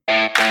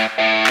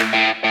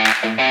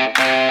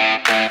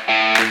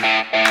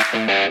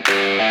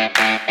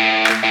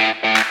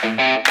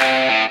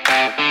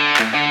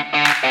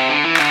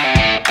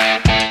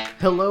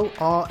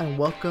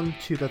welcome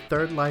to the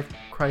Third Life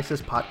Crisis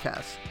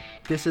podcast.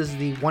 This is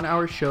the 1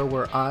 hour show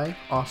where I,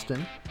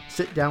 Austin,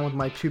 sit down with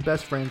my two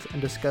best friends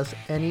and discuss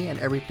any and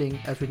everything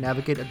as we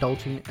navigate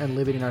adulting and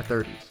living in our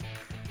 30s.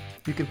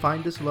 You can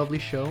find this lovely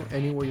show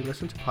anywhere you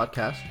listen to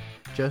podcasts.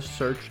 Just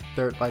search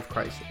Third Life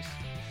Crisis.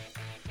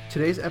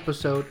 Today's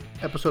episode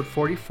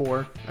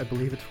 44, I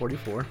believe it's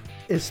 44,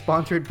 is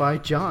sponsored by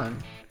John.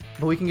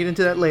 But we can get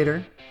into that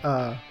later.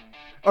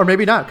 Or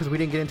maybe not, because we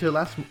didn't get into it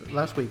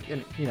last week.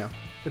 And, you know,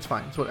 it's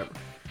fine. It's whatever.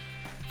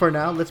 For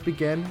now, let's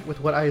begin with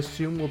what I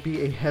assume will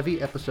be a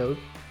heavy episode.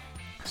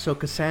 So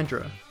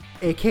Cassandra,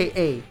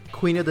 a.k.a.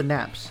 Queen of the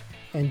Naps,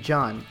 and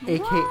John,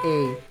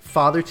 a.k.a.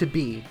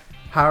 Father-to-be,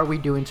 how are we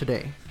doing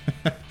today?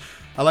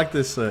 I like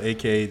this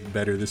a.k.a.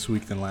 better this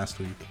week than last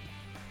week.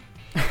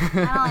 I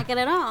don't like it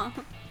at all.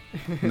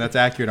 And that's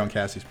accurate on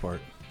Cassie's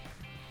part.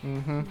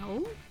 Mm-hmm.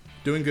 No.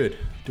 Doing good.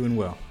 Doing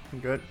well.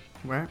 Good.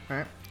 Right.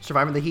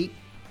 Surviving the heat?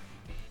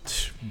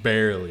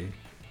 Barely.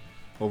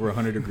 Over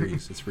 100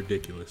 degrees. It's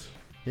ridiculous.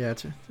 Yeah,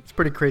 it's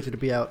pretty crazy to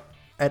be out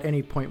at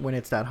any point when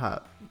it's that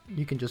hot.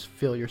 You can just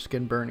feel your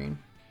skin burning.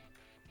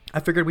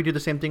 I figured we'd do the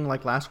same thing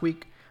like last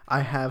week.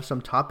 I have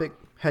some topic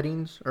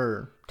headings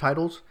or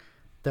titles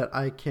that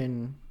I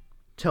can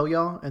tell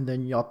y'all, and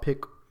then y'all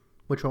pick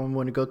which one we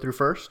want to go through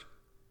first.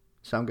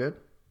 Sound good?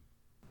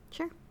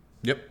 Sure.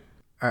 Yep.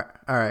 All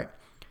right.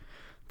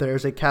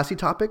 There's a Cassie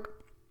topic.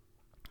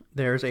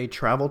 There's a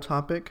travel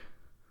topic.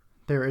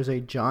 There is a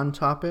John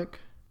topic.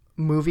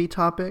 Movie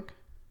topic.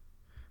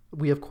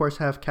 We, of course,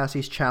 have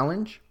Cassie's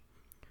challenge.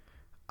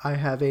 I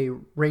have a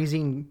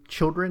raising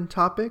children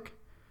topic.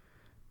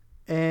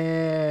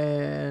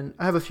 And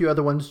I have a few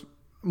other ones.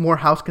 More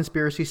house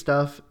conspiracy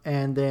stuff.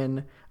 And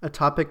then a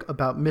topic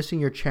about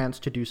missing your chance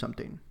to do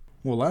something.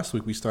 Well, last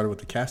week we started with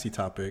the Cassie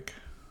topic.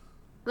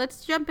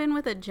 Let's jump in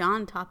with a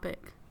John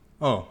topic.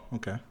 Oh,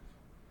 okay.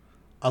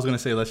 I was going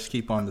to say let's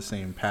keep on the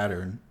same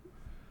pattern.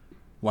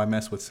 Why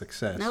mess with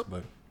success? Nope.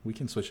 But we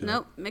can switch it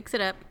Nope. up. Mix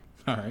it up.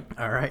 All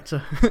right.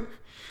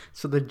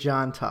 So the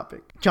John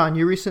topic. John,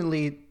 you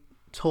recently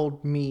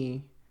told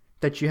me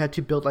that you had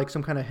to build like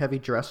some kind of heavy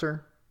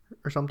dresser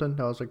or something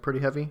that was like pretty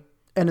heavy.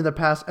 And in the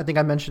past, I think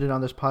I mentioned it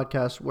on this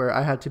podcast where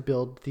I had to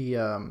build the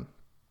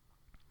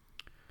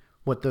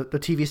the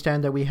TV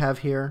stand that we have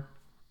here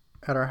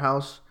at our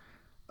house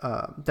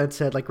that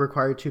said like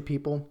required 2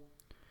 people.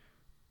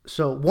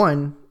 So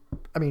one,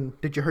 I mean,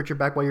 did you hurt your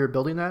back while you were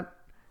building that?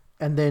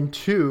 And then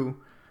 2,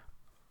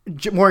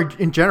 more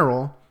in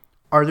general,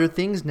 are there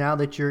things now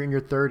that you're in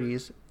your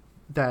 30s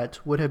that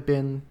would have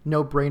been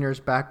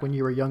no-brainers back when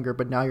you were younger,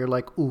 but now you're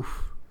like,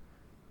 oof,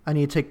 I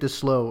need to take this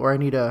slow, or I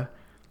need to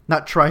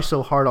not try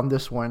so hard on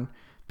this one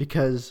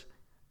because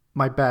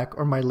my back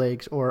or my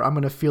legs, or I'm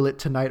going to feel it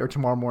tonight or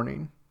tomorrow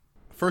morning?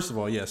 First of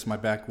all, yes, my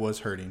back was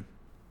hurting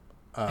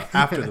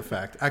after the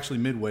fact. Actually,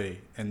 midway,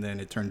 and then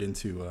it turned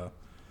into...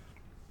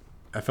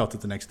 I felt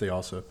it the next day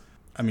also.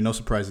 I mean, no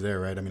surprise there,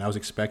 right? I mean, I was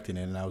expecting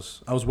it, and I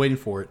was waiting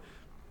for it.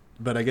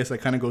 But I guess that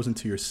kind of goes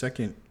into your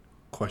second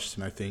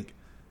question, I think.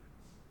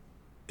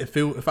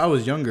 If I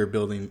was younger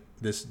building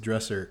this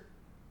dresser,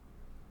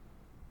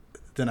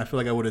 then I feel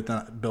like I would have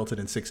not built it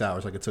in 6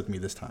 hours like it took me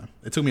this time.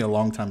 It took me a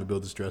long time to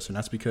build this dresser, and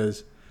that's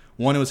because,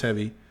 1, it was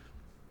heavy.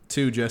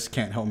 2, Jess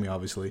can't help me,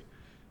 obviously.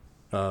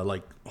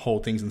 Like,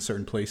 hold things in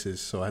certain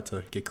places, so I had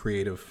to get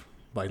creative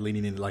by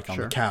leaning in, like, on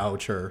the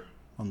couch or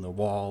on the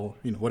wall,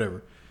 you know,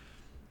 whatever.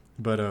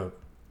 But,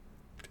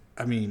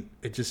 I mean,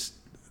 it just...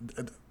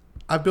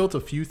 I built a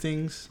few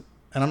things,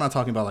 and I'm not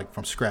talking about like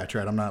from scratch,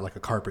 right? I'm not like a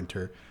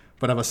carpenter,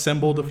 but I've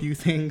assembled a few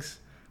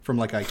things from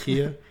like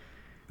IKEA.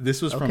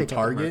 This was from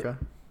Target.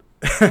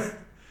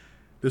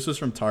 This was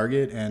from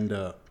Target,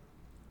 and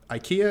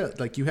IKEA,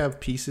 like you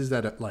have pieces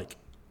that like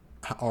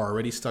are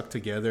already stuck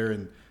together,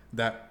 and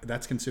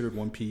that's considered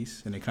one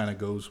piece, and it kind of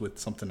goes with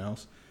something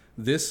else.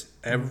 This,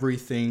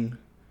 everything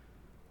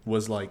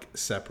was like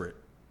separate.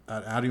 I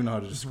don't even know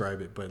how to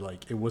describe it, but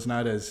like it was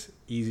not as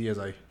easy as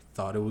I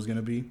thought it was going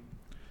to be.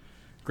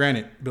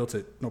 Granted, built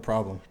it, no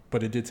problem.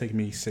 But it did take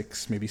me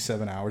 6, maybe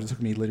 7 hours. It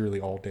took me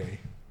literally all day.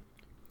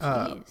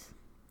 I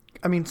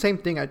mean, same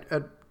thing.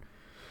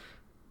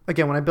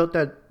 Again, when I built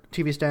that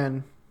TV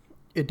stand,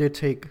 it did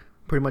take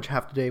pretty much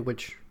half the day,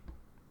 which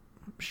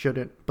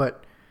shouldn't.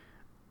 But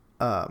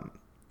I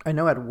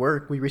know at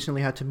work, we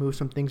recently had to move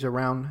some things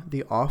around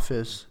the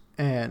office.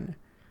 And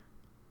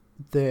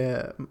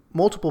the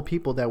multiple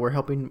people that were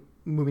helping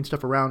moving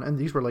stuff around, and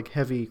these were like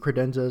heavy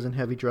credenzas and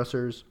heavy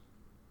dressers,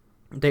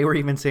 they were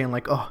even saying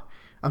like, oh,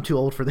 I'm too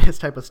old for this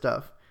type of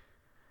stuff.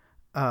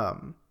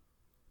 But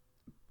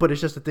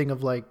it's just a thing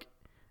of like,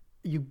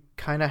 you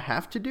kind of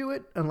have to do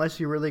it unless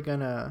you're really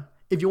gonna,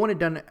 if you want it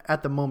done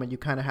at the moment, you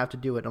kind of have to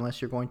do it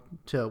unless you're going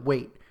to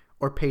wait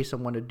or pay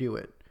someone to do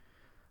it.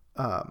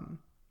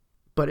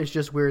 But it's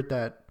just weird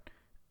that,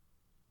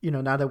 you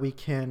know, now that we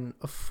can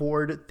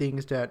afford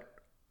things that,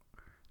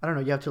 I don't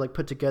know, you have to like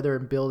put together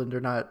and build and they're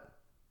not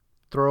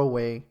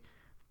throwaway,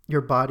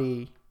 your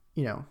body,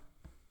 you know,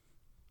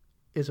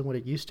 isn't what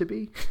it used to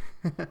be.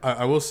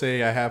 I will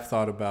say I have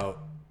thought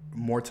about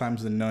more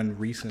times than none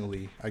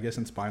recently, I guess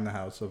since buying the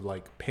house, of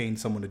like paying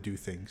someone to do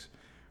things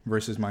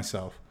versus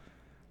myself.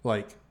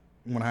 Like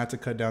when I had to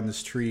cut down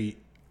this tree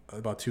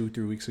about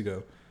 2-3 weeks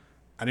ago,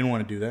 I didn't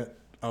want to do that.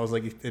 I was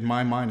like, in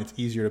my mind, it's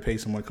easier to pay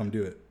someone to come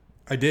do it.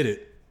 I did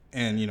it,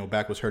 and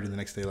back was hurting the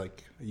next day,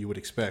 like you would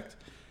expect.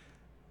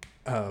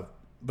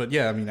 But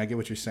yeah, I mean, I get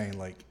what you're saying.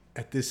 Like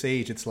at this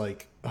age, it's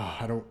like, oh,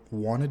 I don't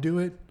want to do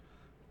it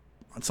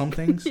on some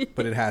things,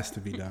 but it has to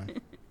be done.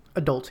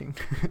 Adulting.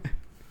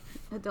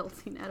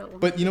 Adulting, I don't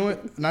want. But you know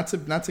what? Not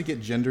to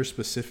get gender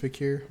specific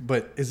here,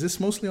 but is this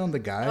mostly on the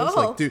guys?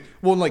 Oh. Like, dude,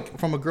 well, like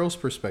from a girl's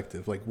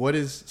perspective, like what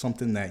is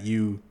something that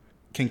you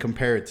can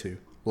compare it to?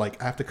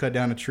 Like I have to cut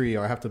down a tree,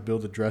 or I have to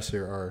build a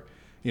dresser, or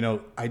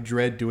I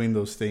dread doing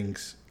those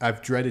things.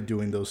 I've dreaded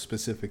doing those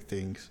specific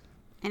things.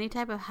 Any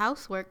type of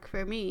housework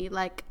for me,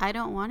 like I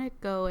don't want to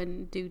go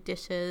and do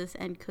dishes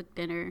and cook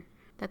dinner.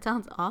 That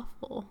sounds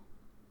awful.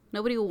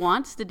 Nobody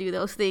wants to do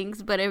those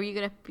things, but how are you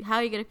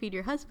gonna feed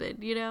your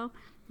husband?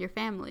 Your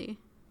family.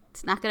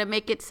 It's not gonna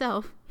make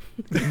itself.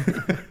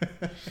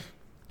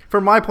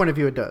 From my point of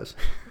view, it does.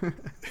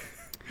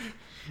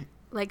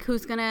 Like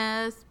who's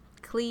gonna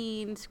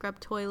clean, scrub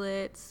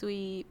toilets,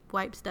 sweep,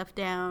 wipe stuff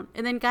down?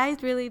 And then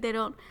guys, really, they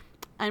don't.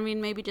 I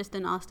mean, maybe just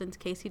in Austin's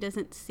case, he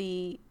doesn't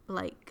see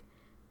like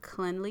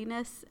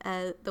cleanliness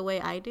as the way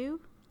I do.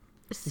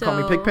 So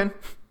Call me Pigpen.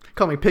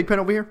 Call me Pigpen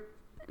over here.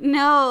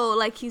 No,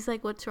 like he's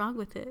like, what's wrong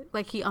with it?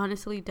 Like he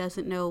honestly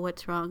doesn't know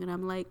what's wrong, and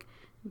I'm like,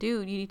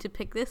 dude, you need to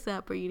pick this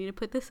up, or you need to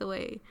put this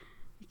away.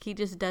 Like, he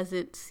just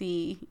doesn't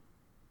see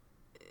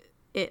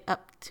it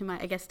up to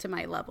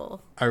my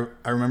level. I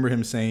remember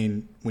him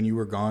saying when you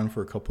were gone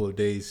for a couple of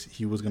days,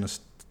 he was gonna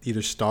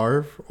either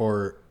starve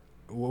or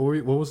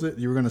what was it?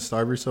 You were gonna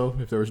starve yourself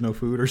if there was no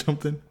food or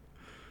something.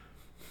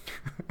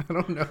 I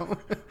don't know.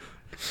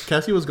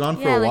 Cassie was gone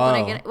for a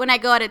while. When I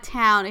go out of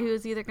town, he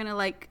was either gonna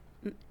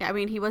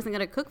he wasn't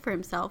going to cook for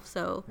himself,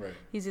 so right.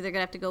 He's either going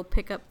to have to go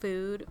pick up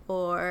food,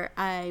 or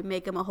I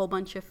make him a whole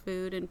bunch of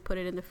food and put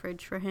it in the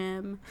fridge for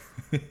him,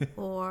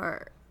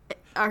 or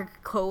our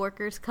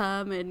coworkers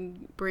come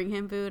and bring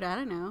him food. I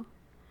don't know.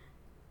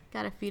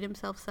 Got to feed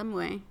himself some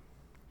way.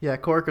 Yeah,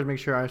 coworkers make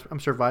sure I'm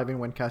surviving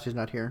when Cassie's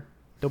not here.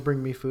 They'll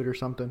bring me food or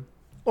something.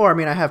 Or, I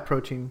mean, I have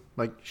protein,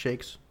 like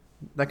shakes.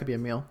 That could be a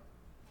meal.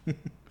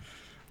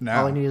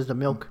 Now, all I need is the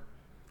milk.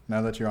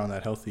 Now that you're on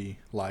that healthy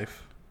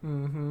life.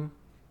 Mm-hmm.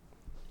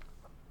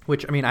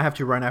 Which, I mean, I have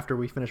to run after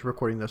we finish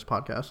recording this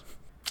podcast.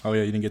 Oh,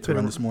 yeah, you didn't get to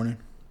run this morning?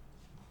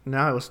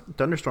 No, it was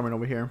thunderstorming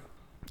over here.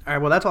 All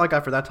right, well, that's all I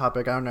got for that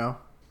topic. I don't know.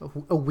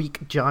 A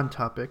weak John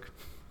topic.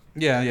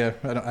 Yeah.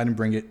 I didn't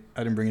bring it.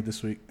 I didn't bring it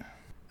this week.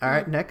 All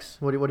right,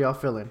 next. What are y'all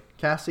feeling?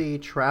 Cassie,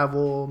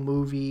 travel,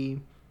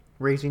 movie,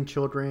 raising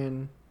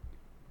children,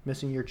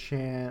 missing your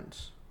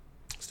chance.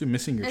 Let's do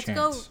missing your chance.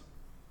 Let's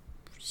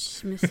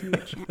go. Missing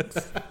your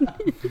chance.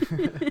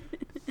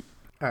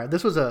 All right,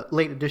 this was a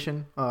late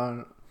edition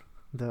on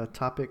the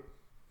topic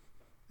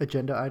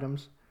agenda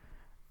items.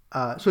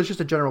 So it's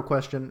just a general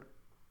question.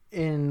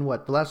 In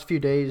the last few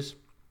days,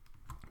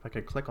 if I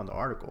could click on the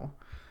article,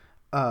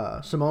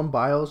 Simone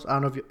Biles, I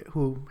don't know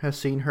who has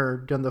seen her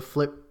done the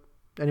flip.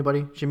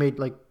 Anybody? She made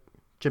like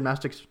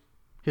gymnastics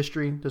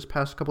history this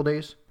past couple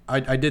days.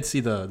 I did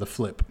see the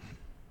flip.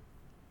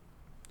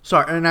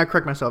 Sorry, and I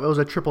correct myself. It was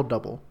a triple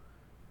double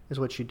is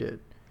what she did.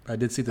 I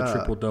did see the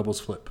triple doubles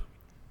flip.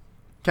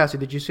 Cassie,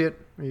 did you see it?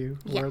 Are you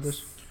aware of this?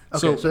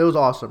 Yes. Okay, so it was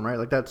awesome, right?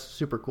 Like, that's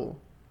super cool.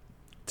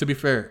 To be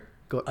fair,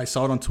 I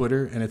saw it on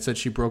Twitter, and it said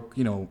she broke,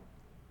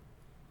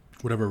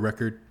 whatever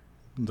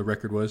the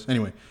record was.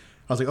 Anyway,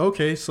 I was like,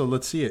 okay, so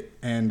let's see it.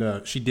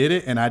 And she did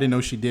it, and I didn't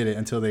know she did it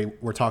until they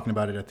were talking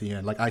about it at the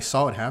end. Like, I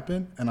saw it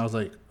happen, and I was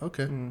like,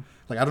 okay.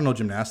 Like, I don't know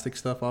gymnastics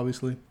stuff,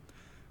 obviously.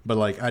 But,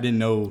 like, I didn't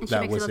know and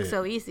that she makes was it look it.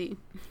 so easy.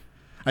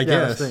 I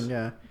guess. Thing,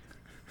 yeah.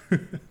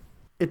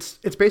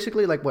 It's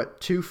basically like,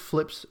 2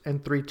 flips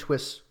and 3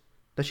 twists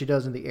that she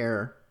does in the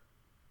air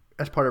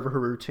as part of her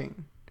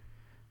routine.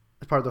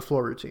 As part of the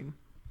floor routine.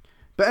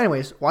 But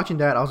anyways, watching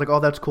that, I was like, oh,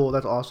 that's cool.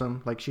 That's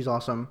awesome. Like, she's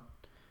awesome.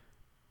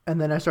 And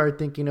then I started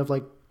thinking of,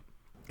 like...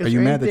 Are you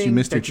mad that you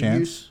missed your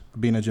chance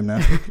of being a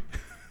gymnastic?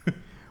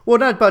 Well,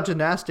 not about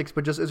gymnastics,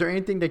 but just, is there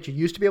anything that you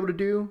used to be able to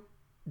do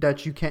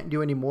that you can't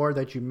do anymore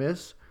that you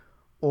miss?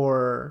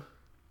 Or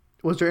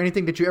was there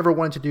anything that you ever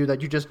wanted to do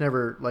that you just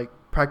never, like,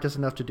 practiced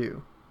enough to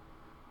do?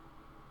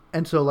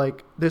 And so,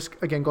 like, this,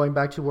 again, going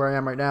back to where I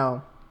am right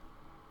now,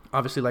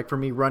 obviously, like, for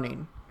me,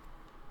 running.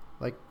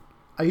 Like,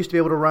 I used to be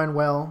able to run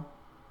well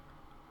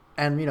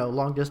and,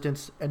 long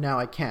distance, and now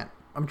I can't.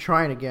 I'm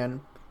trying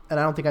again, and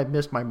I don't think I've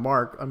missed my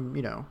mark.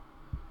 I'm,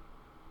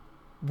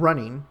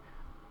 running.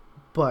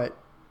 But,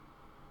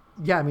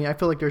 yeah, I mean, I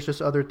feel like there's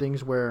just other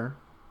things where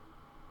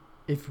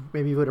if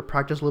maybe you would have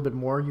practiced a little bit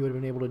more, you would have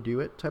been able to do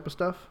it type of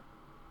stuff.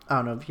 I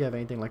don't know if you have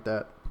anything like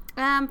that.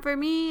 For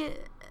me,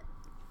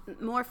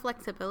 more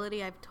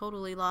flexibility. I've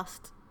totally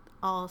lost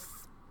all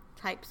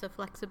types of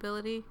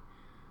flexibility.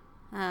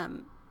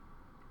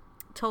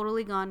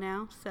 Totally gone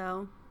now.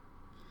 So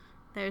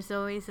there's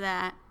always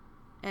that.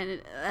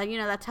 And,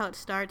 that's how it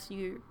starts.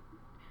 You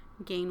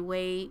gain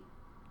weight.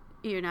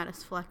 you're not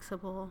as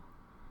flexible.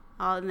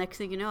 The next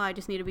thing you know, I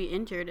just need to be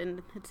injured,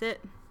 and that's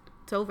it.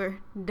 It's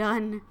over.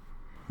 Done.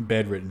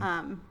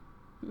 Bedridden.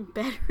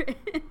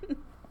 Bedridden.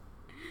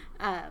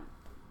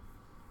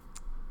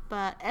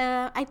 But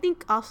I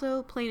think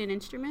also playing an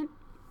instrument.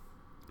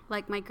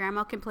 Like, my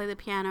grandma can play the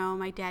piano.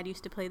 My dad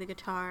used to play the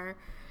guitar.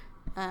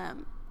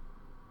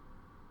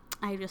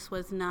 I just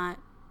was not,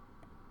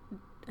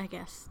 I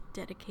guess,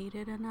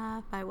 dedicated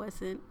enough. I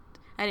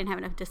didn't have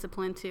enough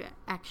discipline to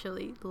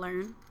actually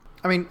learn.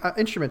 I mean,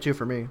 instrument too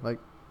for me. Like,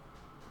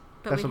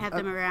 but we had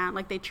them around.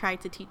 Like, they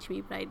tried to teach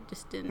me, but I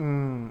just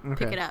didn't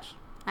pick it up.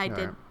 I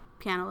did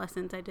piano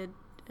lessons. I did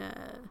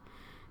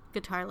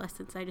guitar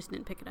lessons. I just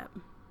didn't pick it up.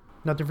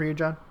 Nothing for you,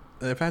 John?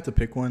 If I had to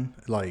pick one,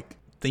 like,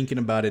 thinking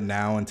about it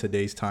now in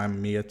today's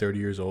time, me at 30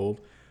 years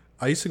old,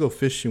 I used to go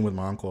fishing with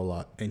my uncle a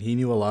lot, and he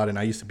knew a lot, and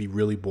I used to be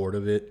really bored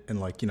of it, and,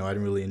 like, I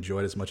didn't really enjoy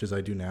it as much as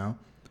I do now.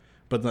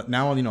 But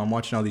now, I'm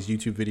watching all these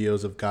YouTube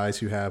videos of guys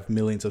who have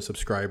millions of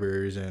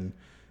subscribers, and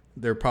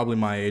they're probably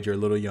my age or a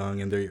little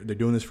young, and they're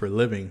doing this for a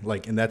living,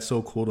 like, and that's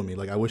so cool to me.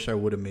 Like, I wish I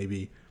would have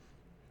maybe,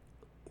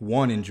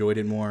 one, enjoyed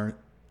it more,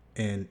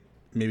 and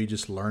maybe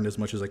just learned as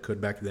much as I could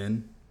back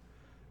then.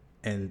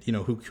 And,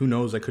 who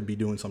knows, I could be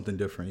doing something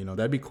different.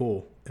 That'd be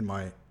cool in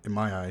my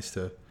eyes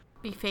to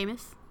be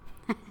famous.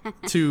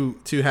 to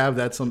have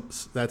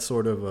that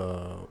sort of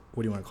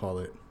what do you want to call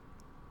it?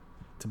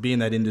 To be in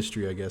that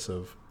industry, I guess,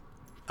 of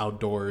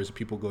outdoors.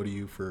 People go to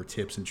you for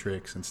tips and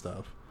tricks and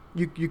stuff.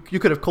 You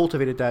could have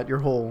cultivated that your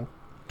whole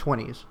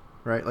 20s,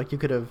 right? Like, you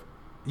could have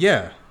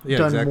done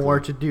exactly more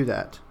to do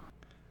that.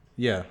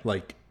 Yeah,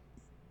 like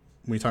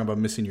when you're talking about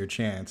missing your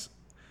chance,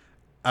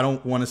 I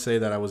don't want to say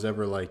that I was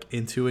ever like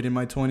into it in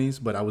my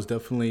 20s, but I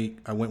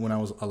went when I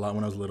was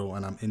little,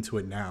 and I'm into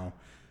it now.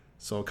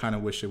 So I kind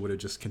of wish it would have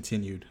just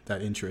continued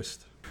that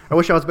interest. I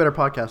wish I was a better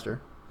podcaster.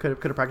 Could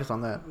have practiced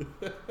on that.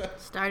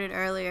 Started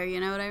earlier, you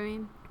know what I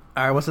mean?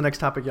 All right, what's the next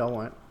topic y'all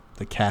want?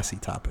 The Cassie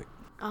topic.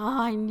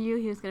 Oh, I knew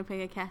he was going to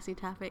pick a Cassie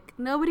topic.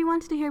 Nobody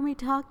wants to hear me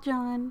talk,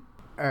 John.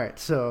 All right,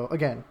 so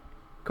again,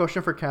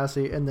 question for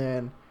Cassie, and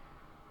then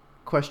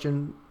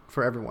question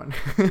for everyone.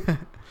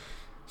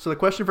 So the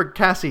question for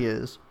Cassie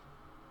is,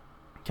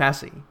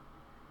 Cassie,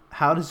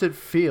 how does it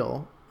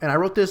feel? And I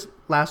wrote this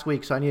last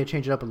week, so I need to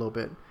change it up a little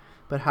bit.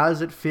 But how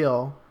does it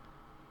feel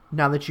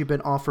now that you've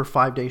been off for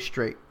 5 days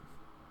straight?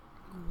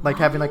 What? Like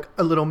having like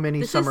a little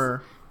mini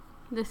summer.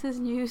 This is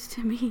news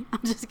to me.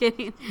 I'm just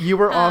kidding. You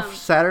were off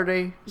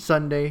Saturday,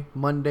 Sunday,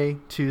 Monday,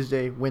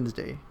 Tuesday,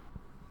 Wednesday.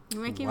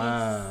 You're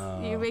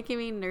making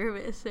me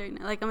nervous right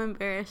now. Like, I'm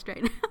embarrassed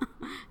right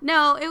now.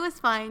 No, it was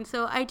fine.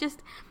 So I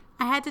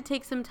had to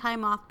take some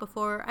time off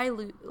before I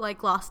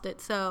lost it.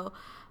 So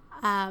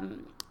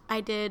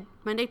I did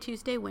Monday,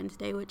 Tuesday,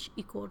 Wednesday, which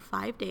equaled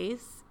 5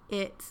 days.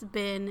 It's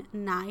been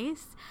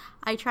nice.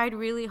 I tried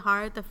really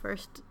hard the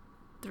first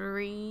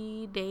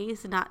 3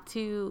 days not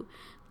to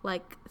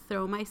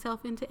throw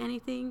myself into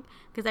anything,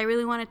 because I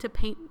really wanted to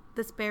paint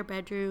the spare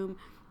bedroom.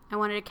 I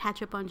wanted to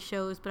catch up on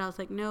shows, but I was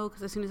like, no,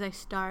 because as soon as I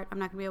start, I'm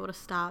not going to be able to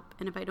stop.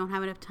 And if I don't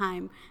have enough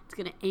time, it's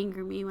going to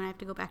anger me when I have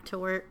to go back to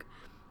work.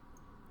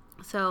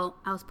 So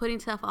I was putting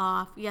stuff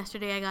off.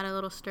 Yesterday, I got a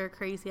little stir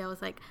crazy. I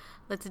was like,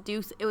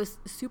 it was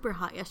super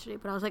hot yesterday,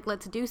 but I was like,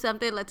 let's do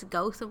something. Let's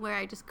go somewhere.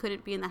 I just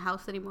couldn't be in the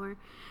house anymore.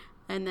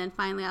 And then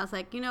finally, I was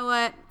like, you know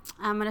what?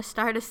 I'm going to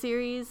start a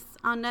series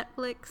on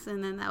Netflix.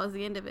 And then that was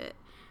the end of it.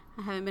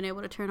 I haven't been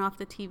able to turn off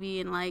the TV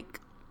in I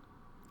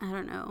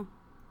don't know,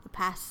 the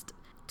past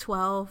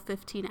 12,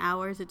 15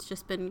 hours. It's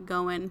just been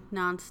going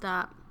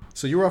nonstop.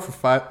 So you were off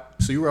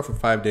for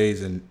 5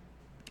 days and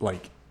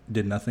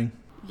did nothing?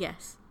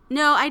 Yes.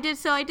 No, I did.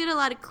 So I did a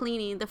lot of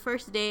cleaning. The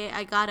first day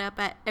I got up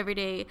every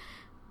day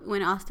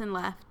when Austin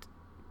left,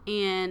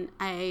 and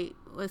I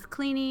was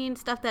cleaning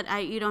stuff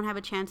that you don't have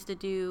a chance to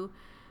do,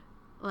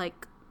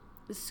 like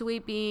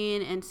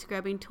sweeping and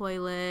scrubbing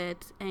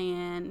toilets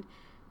and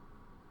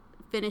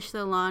finish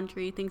the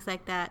laundry, things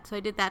like that. So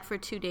I did that for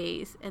 2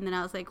 days, and then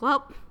I was like,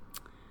 well,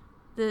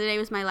 the day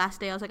was my last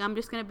day. I was like, I'm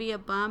just going to be a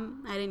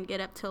bum. I didn't get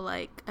up till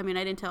I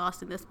didn't tell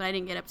Austin this, but I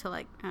didn't get up till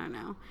I don't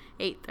know,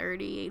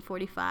 8:30,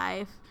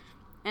 8:45.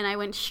 And I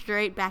went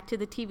straight back to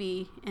the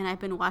TV, and I've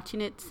been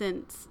watching it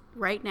since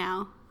right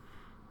now.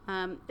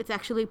 It's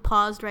actually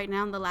paused right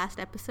now in the last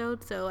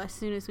episode, so as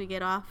soon as we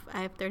get off,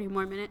 I have 30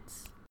 more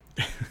minutes.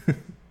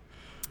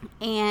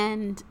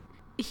 And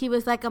he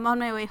was like, I'm on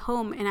my way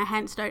home, and I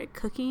hadn't started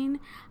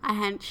cooking. I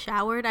hadn't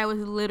showered. I was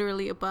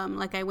literally a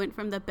bum. I went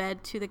from the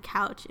bed to the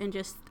couch and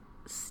just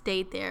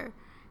stayed there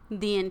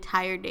the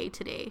entire day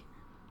today.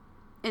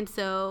 And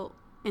so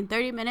in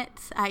 30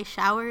 minutes, I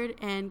showered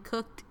and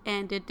cooked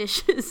and did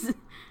dishes.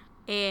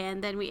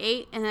 And then we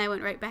ate, and then I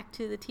went right back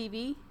to the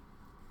TV.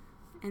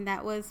 And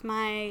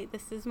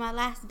this is my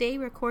last day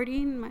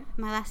recording,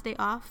 my last day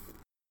off.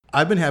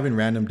 I've been having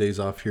random days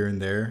off here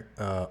and there.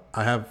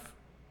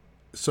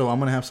 So I'm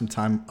going to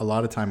have a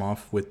lot of time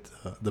off with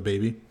the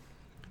baby.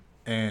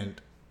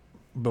 And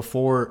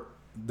before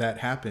that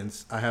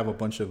happens, I have a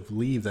bunch of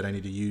leave that I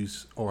need to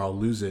use, or I'll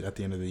lose it at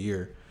the end of the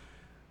year.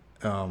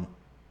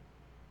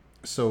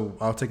 So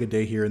I'll take a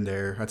day here and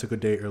there. I took a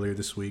day earlier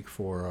this week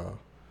for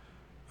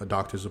a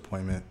doctor's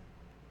appointment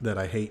that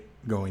I hate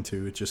going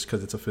to. It's just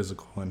because it's a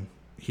physical, and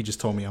he just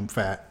told me I'm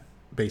fat,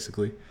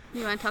 basically.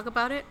 You want to talk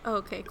about it? Oh,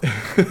 okay.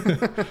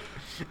 Cool.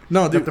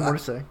 No, dude. Nothing more to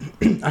say.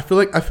 I feel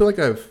like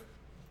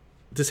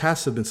this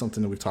has to have been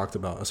something that we've talked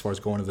about as far as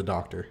going to the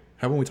doctor.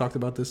 Haven't we talked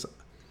about this?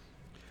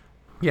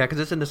 Yeah, because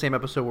it's in the same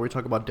episode where we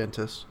talk about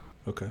dentists.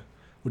 Okay.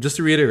 Well, just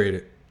to reiterate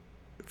it,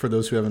 for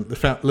those who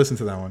haven't listened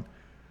to that one,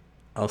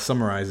 I'll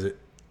summarize it.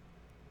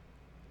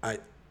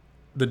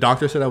 The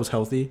doctor said I was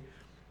healthy.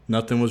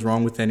 Nothing was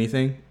wrong with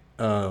anything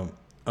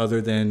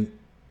other than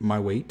my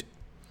weight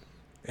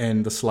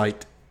and the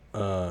slight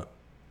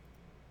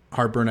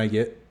heartburn I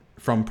get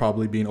from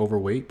probably being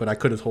overweight. But I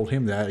could have told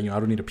him that. I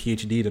don't need a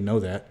PhD to know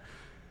that.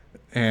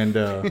 And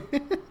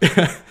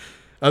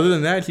other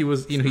than that, he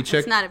was, he checked.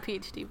 It's not a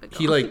PhD, but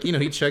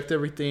he checked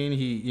everything.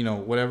 He,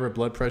 whatever,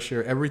 blood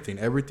pressure,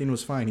 everything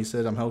was fine. He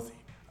said I'm healthy,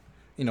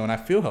 and I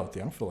feel healthy.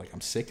 I don't feel like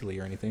I'm sickly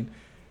or anything.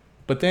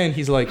 But then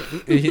he's like,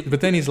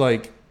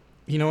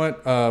 you know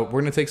what?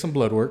 We're gonna take some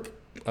blood work.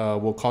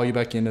 We'll call you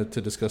back in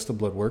to discuss the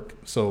blood work.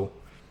 So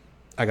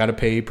I got to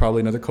pay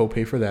probably another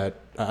copay for that.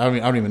 I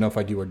don't even know if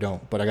I do or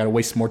don't, but I got to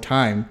waste more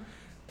time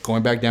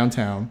going back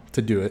downtown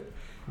to do it.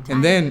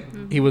 And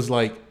then he was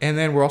like, and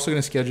then we're also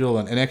going to schedule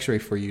an x-ray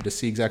for you to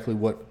see exactly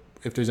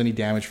if there's any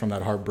damage from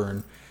that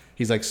heartburn.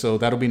 He's like, so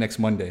that'll be next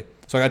Monday.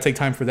 So I got to take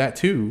time for that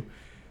too.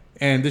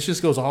 And this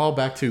just goes all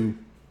back to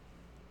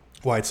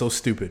why it's so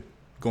stupid.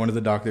 Going to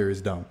the doctor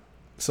is dumb.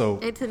 So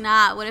it's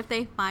not. What if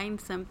they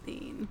find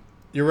something?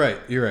 You're right.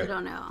 I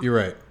don't know. You're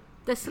right.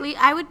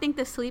 I would think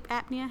the sleep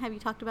apnea. Have you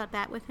talked about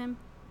that with him?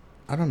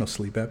 I don't know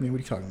sleep apnea. What are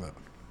you talking about?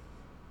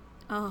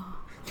 Oh.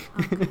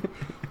 Okay.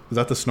 Is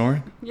that the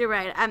snoring? You're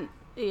right.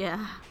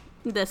 Yeah.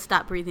 The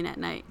stop breathing at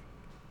night.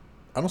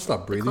 I don't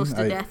stop breathing. Close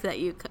to death that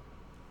you...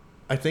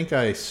 I think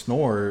I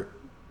snore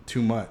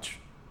too much.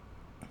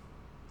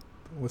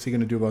 What's he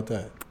going to do about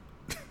that?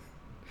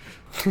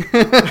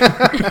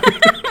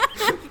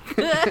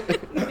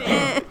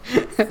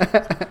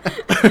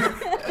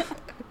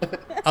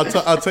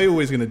 I'll tell you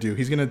what he's going to do.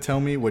 He's going to tell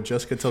me what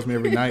Jessica tells me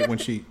every night when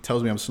she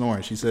tells me I'm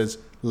snoring. She says,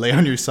 lay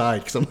on your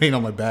side because I'm laying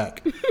on my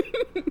back.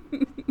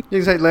 You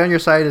can say lay on your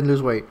side and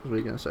lose weight. Is what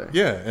you're going to say.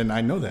 Yeah, and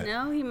I know that.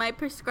 No, he might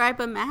prescribe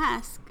a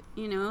mask,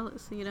 so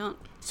you don't...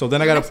 So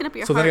then I got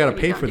to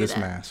pay for this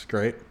mask,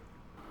 right?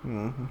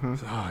 Mm-hmm.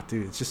 Oh,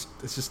 dude, it's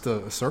just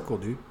a circle,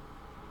 dude.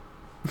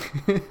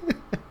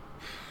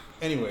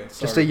 Anyway,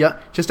 sorry.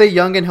 Just stay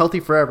young and healthy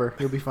forever.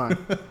 You'll be fine.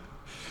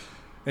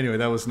 Anyway,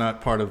 that was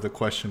not part of the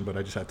question, but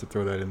I just had to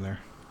throw that in there.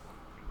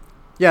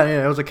 Yeah,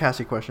 it was a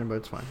Cassie question, but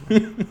it's fine.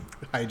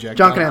 Hijack.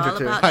 John can answer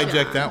too.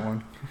 Hijack that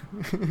one.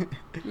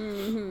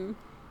 Mm-hmm.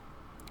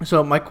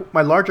 So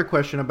my larger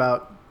question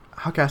about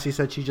how Cassie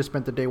said she just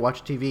spent the day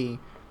watching TV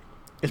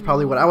is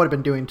probably what I would have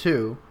been doing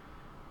too.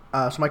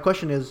 So my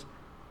question is,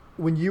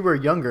 when you were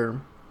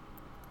younger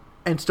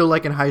and still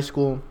like in high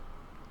school,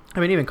 I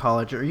mean even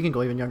college, or you can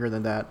go even younger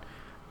than that,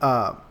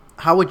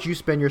 how would you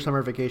spend your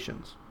summer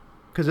vacations?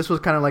 Because this was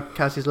kind of like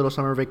Cassie's little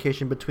summer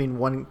vacation between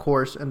one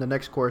course and the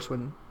next course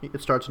when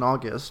it starts in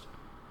August.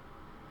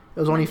 It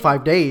was only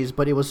 5 days,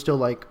 but it was still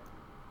like,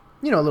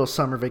 a little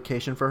summer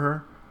vacation for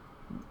her.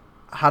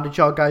 How did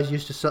y'all guys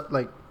used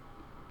to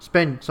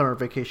spend summer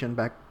vacation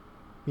back,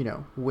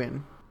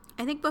 when?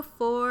 I think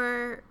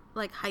before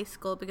high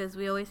school, because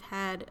we always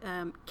had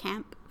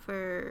camp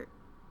for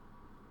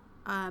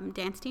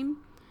dance team,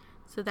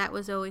 so that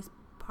was always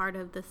part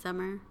of the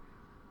summer.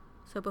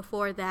 So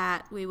before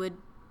that, we would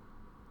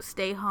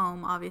stay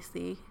home,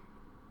 obviously.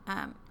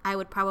 I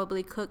would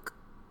probably cook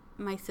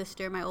my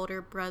sister, my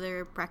older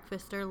brother,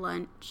 breakfast or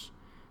lunch,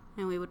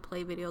 and we would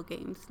play video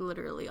games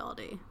literally all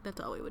day. That's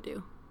all we would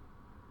do.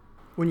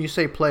 When you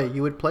say play,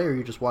 you would play or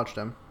you just watch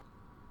them?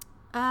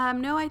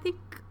 No, I think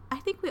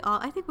we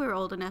were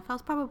old enough. I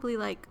was probably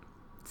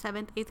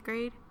 7th, 8th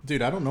grade.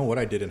 Dude, I don't know what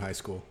I did in high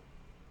school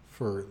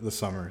for the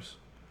summers.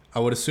 I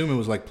would assume it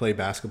was play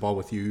basketball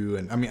with you,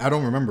 and I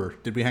don't remember.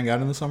 Did we hang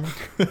out in the summer?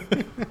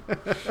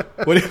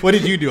 What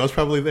did you do? I was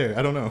probably there.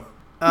 I don't know.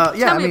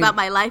 Tell me about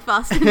my life,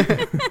 Austin.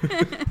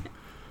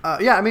 I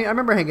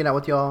remember hanging out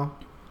with y'all.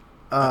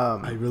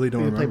 I really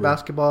don't remember. We played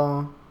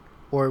basketball,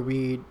 or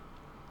we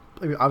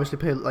obviously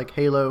played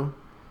Halo.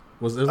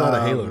 There's a lot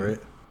of Halo, right?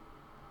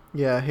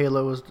 Yeah,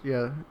 Halo was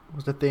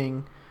the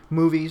thing.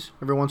 Movies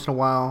every once in a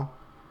while.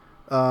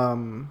 But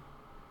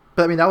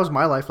that was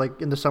my life.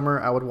 In the summer,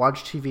 I would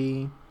watch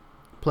TV,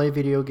 play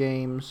video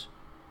games.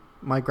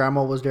 My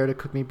grandma was there to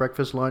cook me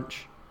breakfast,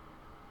 lunch.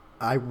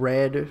 I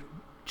read,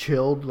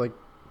 chilled.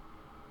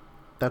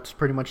 That's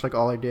pretty much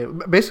all I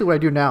did. Basically what I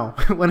do now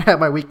when I have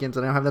my weekends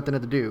and I don't have nothing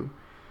to do.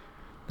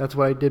 That's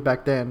what I did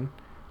back then.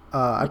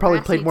 I probably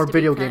played more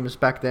video games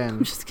back then.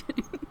 I'm just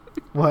kidding.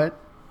 What?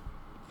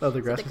 Oh, the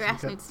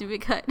grass needs to be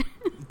cut.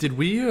 Did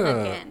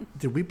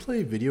we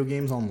play video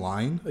games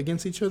online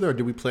against each other, or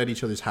did we play at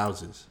each other's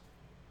houses?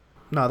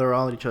 No, they were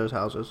all at each other's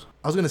houses.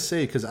 I was going to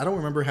say, because I don't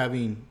remember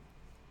having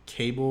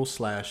cable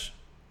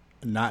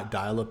 / not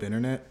dial-up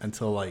internet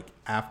until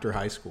after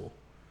high school.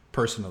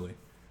 personally.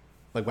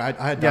 Like I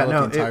had dial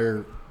up the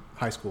entire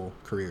high school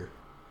career.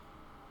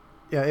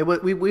 Yeah,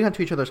 we went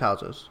to each other's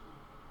houses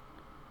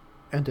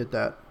and did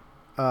that.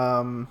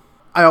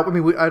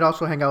 I'd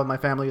also hang out with my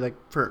family, like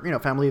for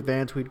family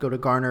events. We'd go to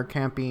Garner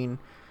camping,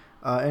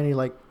 any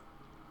like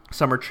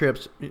summer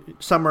trips.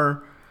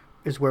 Summer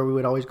is where we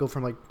would always go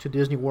from like to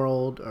Disney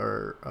World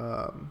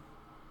or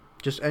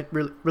just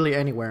really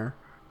anywhere.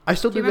 I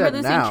still do that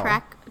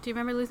now. Do you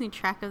remember losing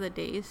track of the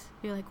days?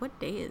 You're like, what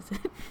day is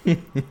it?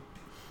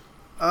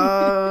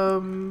 I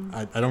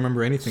don't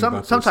remember anything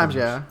about sometimes,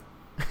 yeah.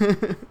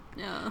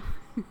 No.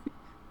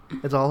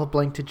 It's all a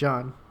blank to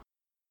John.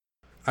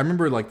 I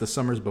remember like the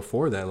summers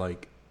before that,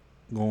 like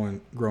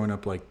growing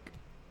up like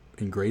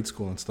in grade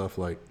school and stuff.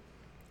 Like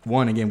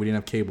again, we didn't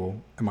have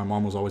cable, and my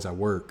mom was always at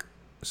work,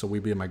 so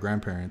we'd be at my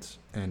grandparents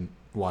and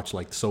watch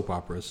like soap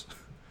operas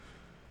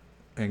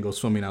and go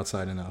swimming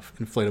outside in an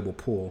inflatable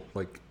pool,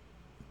 like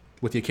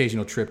with the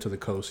occasional trip to the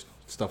coast,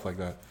 stuff like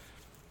that.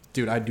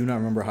 Dude, I do not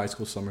remember high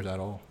school summers at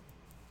all.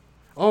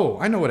 Oh,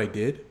 I know what I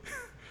did.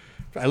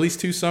 For at least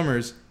 2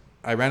 summers,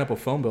 I ran up a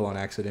phone bill on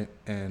accident,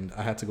 and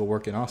I had to go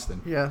work in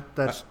Austin. Yeah,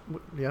 I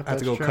had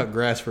to go cut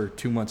grass for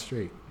 2 months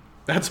straight.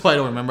 That's why I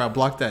don't remember. I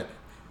blocked that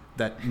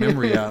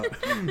memory out.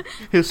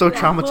 He was so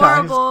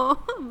traumatized.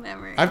 Horrible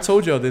memory. I've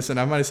told you all this, and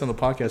I might have said on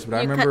the podcast, but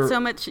I remember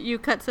you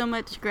cut so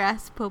much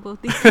grass, Popo,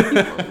 these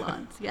people's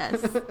lawns.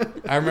 Yes.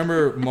 I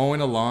remember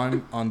mowing a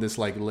lawn on this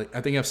I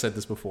think I've said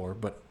this before,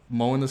 but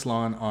mowing this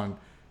lawn on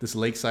this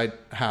lakeside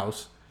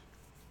house,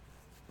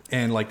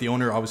 and like the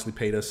owner obviously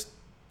paid us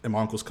and my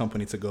uncle's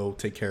company to go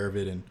take care of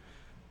it and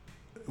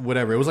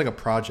whatever. It was like a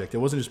project. It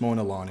wasn't just mowing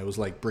a lawn. It was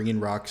like bringing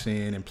rocks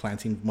in and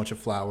planting a bunch of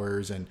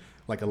flowers and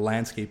like a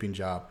landscaping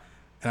job.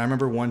 And I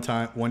remember one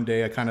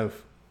day I kind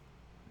of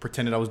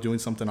pretended I was doing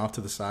something off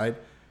to the side,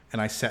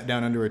 and I sat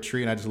down under a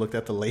tree and I just looked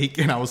at the lake,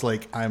 and I was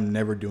like, I'm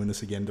never doing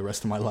this again the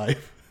rest of my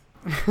life.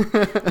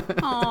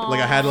 Like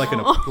I had like what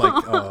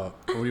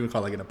do you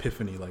call it? Like an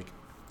epiphany. Like,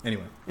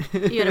 anyway.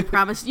 You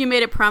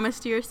made a promise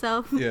to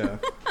yourself. Yeah.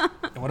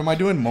 And what am I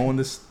doing? Mowing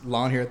this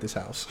lawn here at this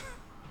house.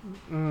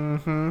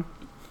 Mm-hmm.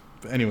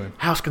 But anyway.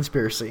 House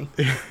conspiracy.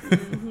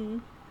 Mm-hmm.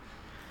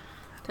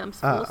 Comes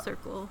full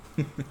circle.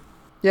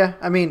 Yeah,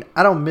 I mean,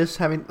 I don't miss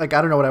having, like,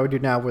 I don't know what I would do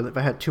now if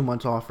I had 2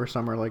 months off for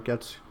summer. Like,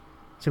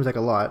 seems like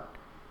a lot.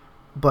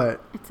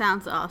 But it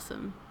sounds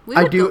awesome. We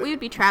would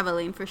be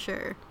traveling for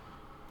sure.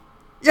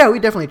 Yeah, we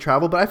definitely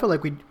travel, but I feel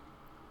like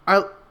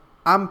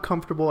I'm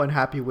comfortable and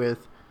happy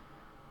with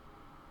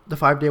the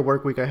 5-day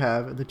work week I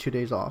have and the 2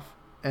 days off,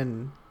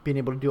 and being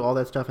able to do all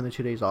that stuff in the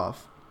 2 days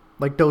off.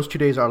 Like, those 2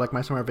 days are like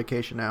my summer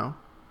vacation now.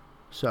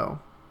 So,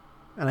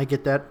 and I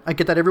get that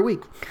every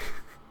week.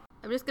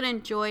 I'm just going to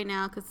enjoy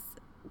now because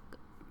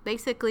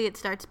basically it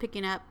starts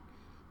picking up.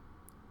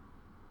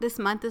 This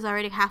month is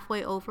already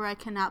halfway over. I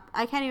can't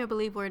even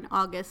believe we're in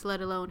August,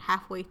 let alone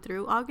halfway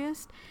through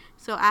August.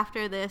 So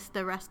after this,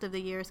 the rest of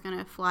the year is going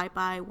to fly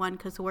by. One,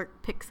 because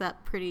work picks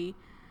up pretty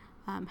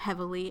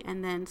heavily,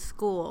 and then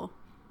school.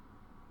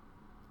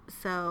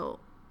 So,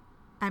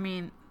 I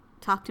mean,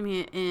 talk to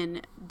me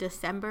in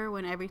December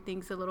when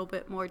everything's a little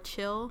bit more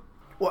chill.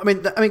 Well, I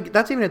mean,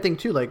 that's even a thing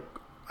too. Like,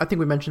 I think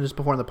we mentioned this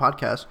before in the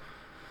podcast,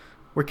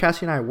 where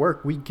Cassie and I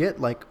work, we get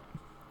like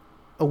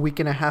a week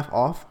and a half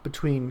off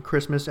between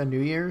Christmas and New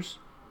Year's,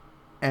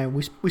 and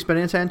we spend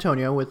it in San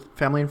Antonio with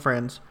family and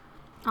friends.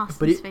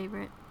 Austin's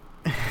favorite.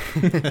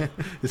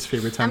 His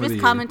favorite time of the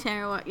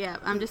year.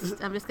 I'm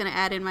just gonna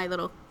add in my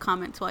little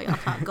comments while y'all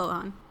talk.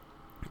 Go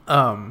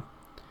on.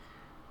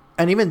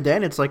 And even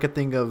then, it's like a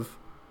thing of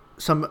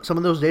some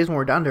of those days when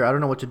we're down there, I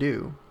don't know what to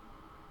do.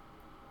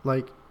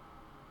 Like,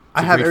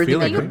 I have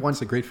everything I could want.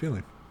 It's a great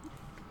feeling.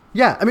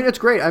 Yeah, I mean, it's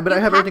great, but I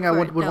have everything I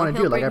would want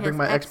to do. Like, I bring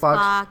my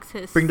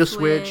Xbox, bring the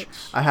Switch.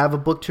 I have a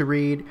book to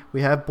read.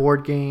 We have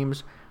board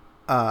games.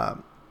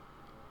 And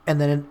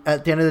then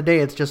at the end of the day,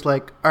 it's just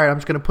like, all right, I'm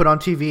just going to put on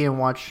TV and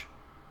watch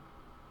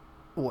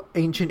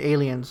Ancient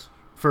Aliens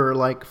for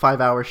like 5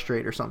 hours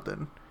straight or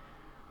something.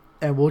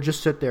 And we'll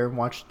just sit there and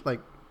watch like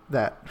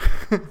that.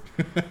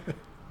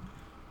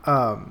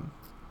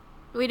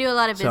 We do a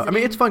lot of visiting. So, I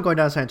mean, it's fun going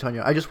down to San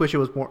Antonio. I just wish it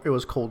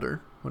was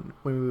colder when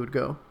we would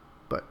go.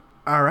 But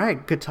all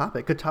right, good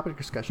topic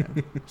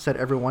discussion. Said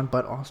everyone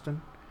but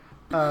Austin.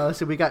 Let's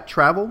see, we got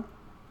travel,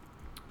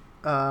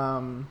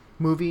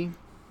 movie,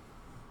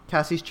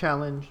 Cassie's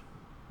challenge,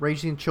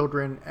 raising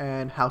children,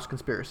 and house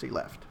conspiracy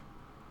left.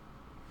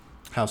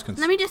 Let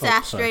me just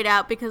ask straight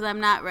out because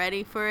I'm not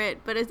ready for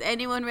it. But is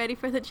anyone ready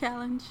for the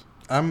challenge?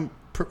 I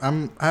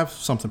have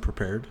something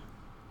prepared.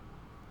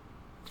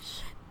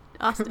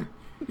 Austin.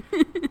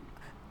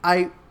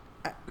 I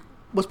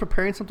was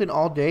preparing something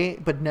all day,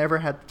 but never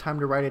had the time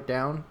to write it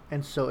down,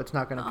 and so it's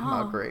not going to come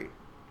out great.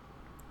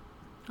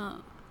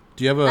 Oh.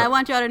 Do you have I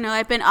want y'all to know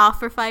I've been off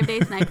for 5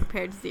 days and I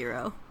prepared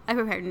 0. I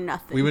prepared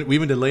nothing. We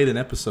even delayed an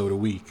episode a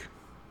week.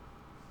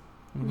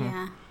 Mm-hmm.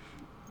 Yeah.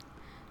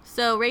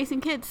 So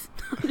raising kids.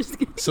 I'm just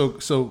kidding.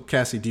 So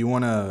Cassie, do you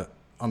want to,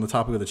 on the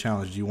topic of the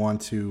challenge, do you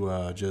want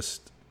to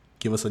just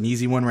give us an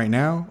easy one right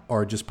now,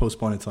 or just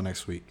postpone it until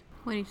next week?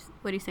 What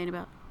are you saying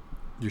about?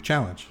 Your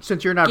challenge.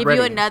 Since you're not give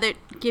ready.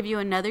 Give you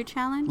another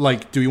challenge.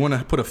 Like, do we want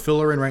to put a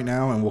filler in right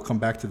now and we'll come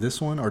back to this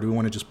one, or do we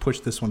want to just push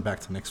this one back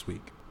to next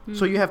week?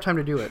 So you have time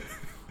to do it.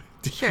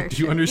 Sure. Do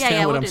you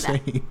understand what we'll I'm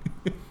saying?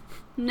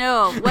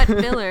 No, what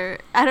filler?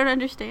 I don't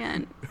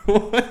understand.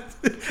 What?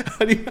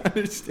 How do you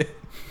understand?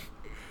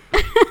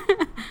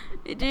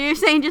 You're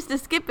saying just to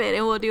skip it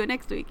and we'll do it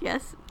next week,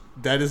 yes?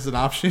 That is an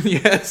option,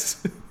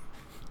 yes.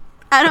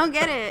 I don't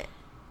get it.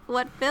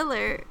 What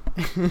filler?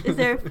 Is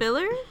there a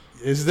filler?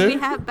 Is there? Do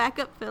we have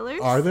backup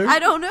fillers? Are there? I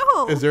don't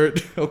know. Is there?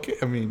 Okay,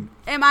 I mean.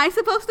 Am I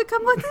supposed to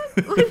come with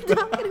it? What are you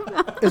talking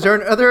about? Is there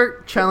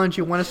another challenge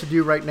you want us to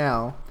do right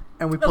now,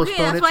 and we postpone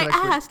Okay, that's it why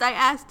to next week? I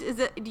asked,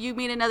 do you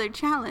mean another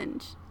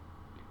challenge?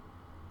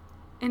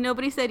 And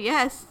nobody said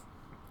yes.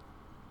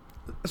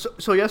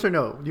 So yes or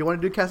no? Do you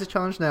want to do Cassie's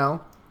challenge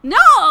now?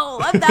 No!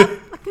 I'm not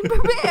fucking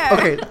prepared.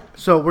 Okay,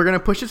 so we're gonna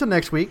push it to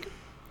next week.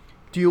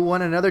 Do you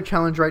want another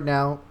challenge right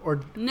now,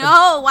 or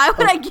No, why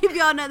would I give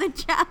you another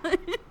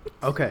challenge?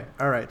 Okay,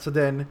 all right. So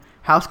then,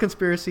 house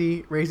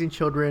conspiracy, raising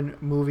children,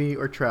 movie,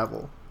 or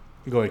travel?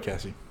 Go ahead,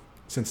 Cassie.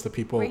 Since the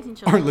people Raising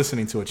children. aren't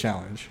listening to a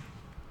challenge.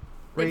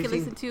 They can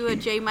listen to a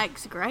J.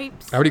 Mike's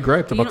gripes. I already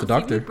griped You about the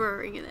don't see me doctor.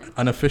 bringing it in.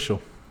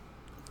 Unofficial.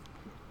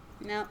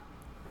 No,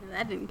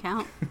 that didn't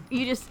count.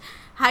 You just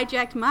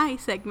hijacked my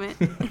segment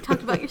and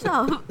talked about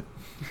yourself.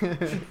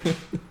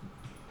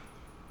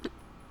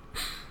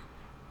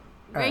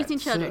 Raising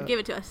children, give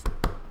it to us.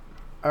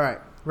 All right,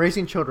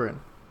 raising children.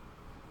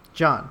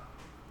 John,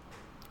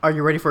 are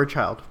you ready for a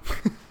child?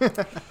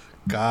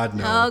 God,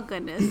 no. Oh,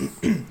 goodness.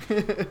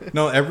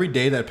 No, every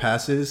day that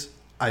passes,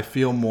 I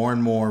feel more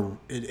and more,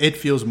 it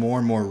feels more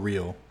and more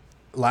real.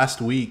 Last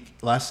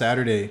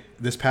Saturday,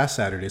 this past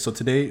Saturday, so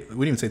today,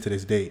 we didn't even say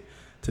today's date.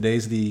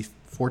 Today's the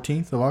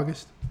 14th of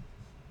August?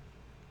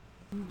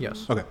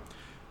 Yes. Okay.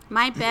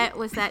 My bet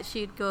was that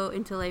she'd go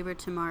into labor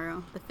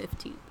tomorrow, the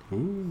 15th.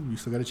 Ooh, you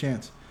still got a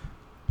chance.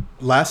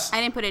 I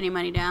didn't put any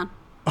money down.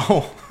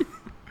 Oh.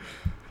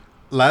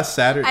 Last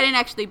Saturday. I didn't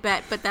actually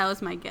bet, but that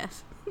was my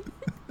guess.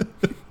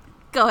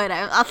 Go ahead.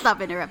 I'll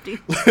stop interrupting.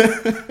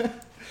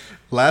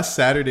 Last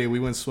Saturday, we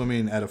went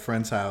swimming at a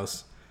friend's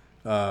house,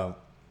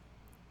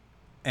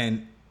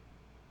 and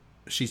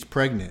she's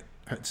pregnant.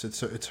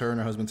 It's her and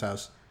her husband's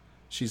house.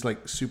 She's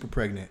like super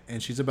pregnant,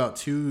 and she's about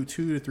 2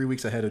 to 3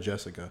 weeks ahead of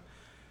Jessica.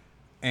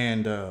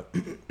 And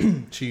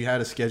she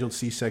had a scheduled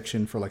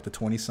C-section for like the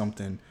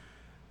 20-something,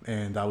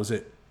 and that was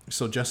it.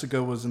 So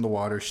Jessica was in the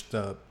water,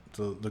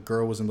 the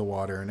girl was in the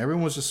water, and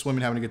everyone was just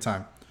swimming, having a good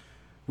time.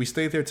 We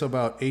stayed there till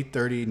about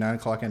 8:30, 9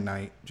 o'clock at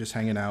night, just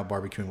hanging out,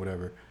 barbecuing,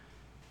 whatever.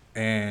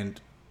 And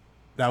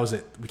that was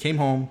it. We came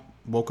home,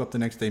 woke up the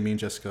next day, me and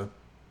Jessica.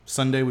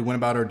 Sunday, we went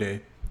about our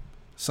day.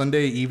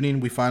 Sunday evening,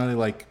 we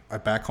finally are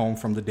back home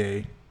from the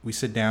day. We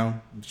sit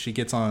down. She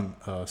gets on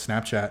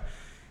Snapchat,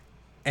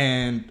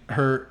 and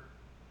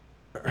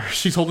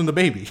she's holding the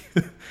baby.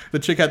 The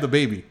chick had the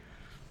baby.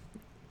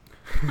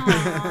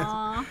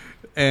 Aww.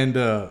 And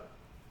I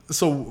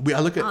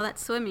look at. Oh,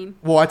 that's swimming.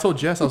 Well, I told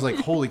Jess, I was like,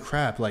 "Holy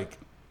crap!" Like,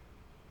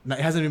 it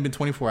hasn't even been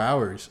 24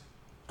 hours.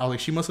 I was like,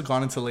 she must have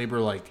gone into labor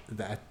like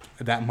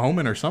that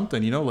moment or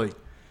something. You know, like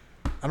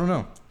I don't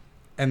know.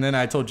 And then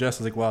I told Jess,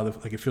 I was like, "Wow,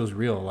 like it feels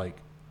real, like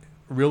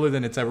realer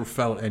than it's ever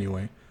felt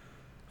anyway."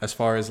 As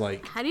far as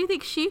like, how do you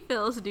think she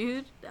feels,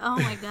 dude? Oh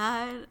my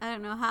god, I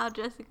don't know how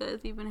Jessica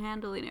is even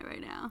handling it right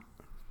now.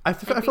 I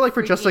feel like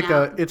for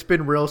Jessica, it's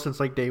been real since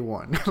like day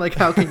one. Like,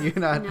 how can you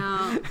not?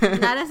 No,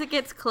 not as it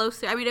gets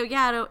closer. I mean,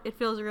 yeah, it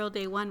feels real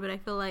day one, but I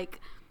feel like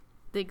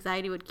the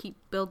anxiety would keep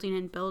building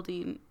and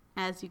building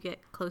as you get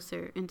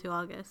closer into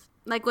August.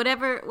 Like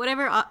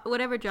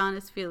whatever John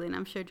is feeling,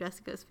 I'm sure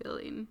Jessica's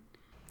feeling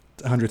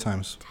 100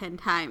 times, 10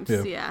 times.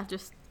 Yeah.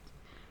 Just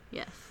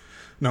yes.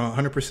 No,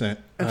 100%.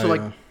 And so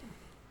like,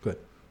 good.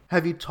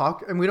 Have you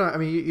talked? And you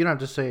don't have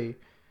to say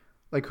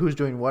like who's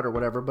doing what or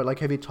whatever, but like,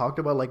 have you talked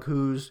about like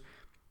who's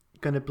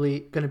gonna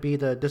be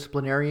the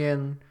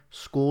disciplinarian,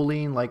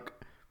 schooling, like,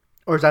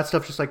 or is that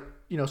stuff just like,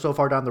 so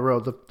far down the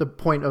road? The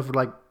point of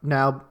like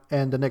now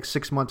and the next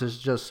 6 months is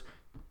just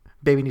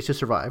baby needs to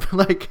survive.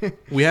 Like,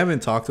 we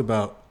haven't talked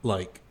about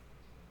like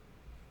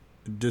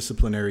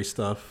disciplinary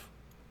stuff.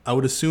 I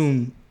would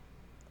assume.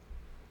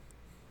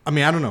 I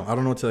mean, I don't know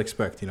what to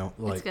expect.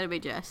 Like It's gonna be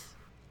Jess.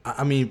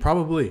 I mean,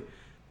 probably.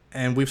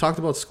 And we've talked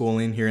about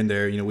schooling here and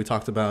there. We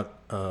talked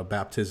about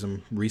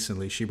baptism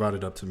recently. She brought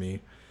it up to me.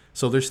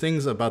 So there's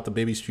things about the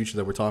baby's future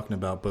that we're talking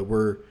about, but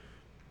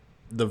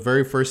the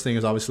very first thing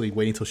is obviously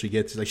waiting till she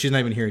gets, like, she's not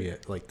even here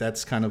yet. Like,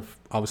 that's kind of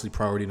obviously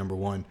priority number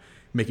one,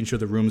 making sure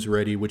the room's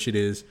ready, which it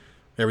is.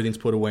 Everything's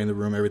put away in the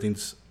room.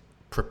 Everything's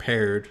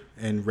prepared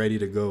and ready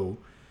to go.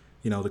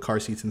 The car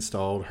seat's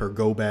installed, her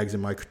go bags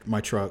in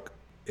my truck.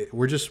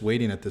 We're just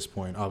waiting at this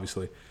point,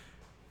 obviously.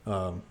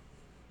 But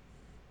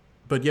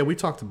yeah, we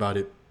talked about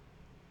it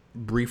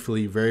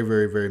briefly, very,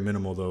 very, very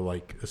minimal though,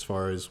 like as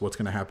far as what's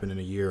going to happen in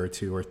a year or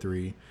 2 or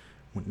 3,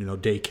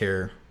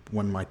 daycare,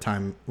 when I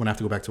have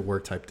to go back to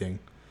work type thing.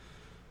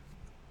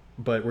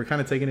 But we're kind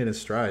of taking it in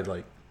stride.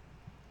 Like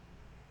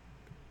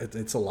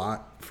it's a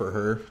lot for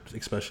her,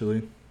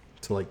 especially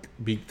to like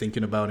be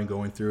thinking about and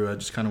going through. I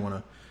just kind of want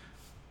to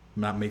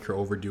not make her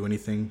overdo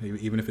anything,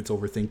 even if it's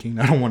overthinking.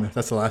 I don't want to.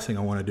 That's the last thing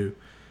I want to do.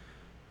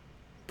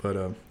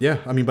 But yeah,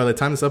 I mean, by the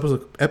time this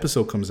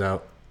episode comes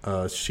out,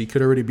 she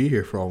could already be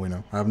here for all we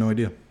know. I have no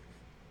idea.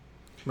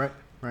 Right.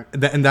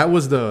 And that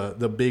was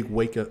the big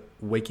wake up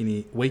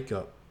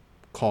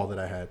call that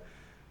I had.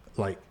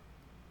 Like,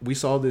 we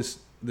saw this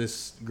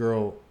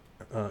girl,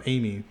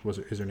 Amy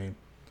is her name,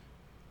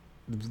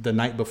 the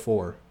night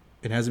before.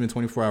 It hasn't been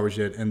 24 hours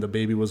yet, and the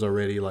baby was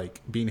already like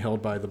being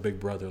held by the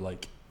big brother.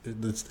 Like,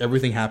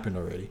 everything happened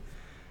already,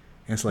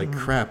 and it's like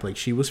crap. Like,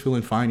 she was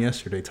feeling fine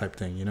yesterday, type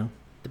thing, you know.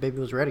 The baby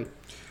was ready.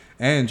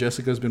 And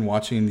Jessica's been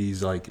watching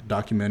these like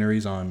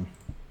documentaries on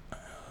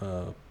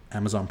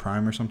Amazon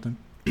Prime or something.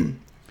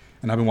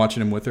 And I've been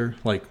watching them with her.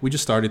 Like, we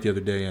just started the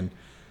other day, and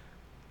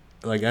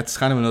like that's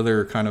kind of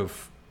another kind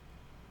of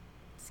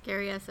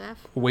scary SF.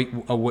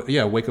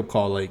 Wake up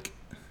call. Like,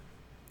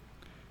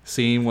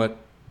 seeing what,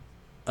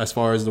 as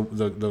far as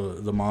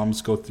the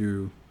moms go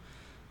through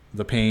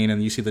the pain,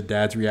 and you see the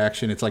dad's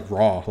reaction. It's like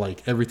raw.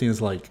 Like, everything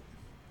is like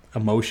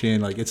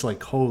emotion. Like, it's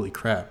like holy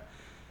crap.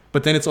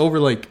 But then it's over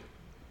like,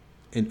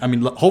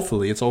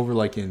 hopefully it's over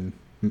like in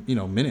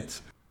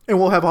minutes. And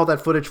we'll have all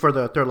that footage for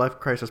the Third Life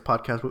Crisis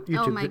podcast YouTube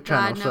channel. Oh my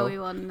God, no, we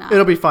will not.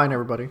 It'll be fine,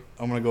 everybody.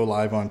 I'm going to go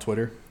live on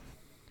Twitter.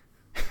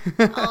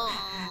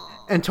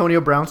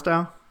 Antonio Brown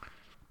style.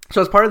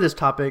 So as part of this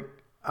topic,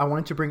 I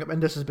wanted to bring up,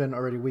 and this has been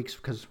already weeks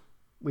because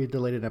we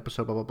delayed an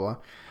episode, blah, blah,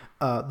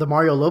 blah. The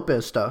Mario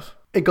Lopez stuff.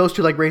 It goes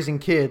to like raising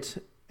kids.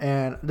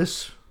 And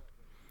this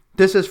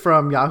is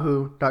from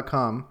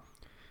yahoo.com.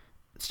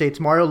 It states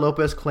Mario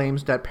Lopez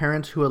claims that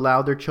parents who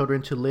allow their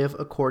children to live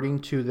according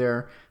to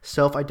their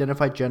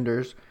self-identified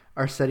genders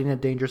are setting a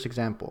dangerous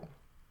example.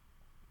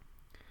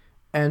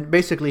 And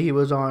basically, he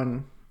was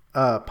on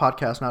a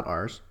podcast, not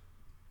ours.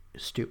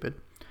 Stupid.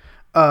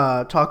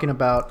 Talking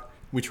about.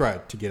 We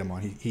tried to get him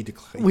on. He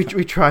declared.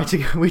 We tried to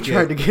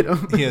get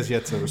him. He has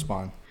yet to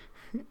respond.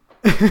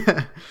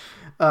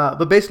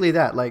 But basically,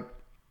 that like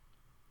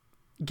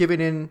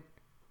giving in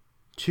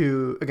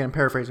to, again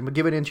paraphrasing, but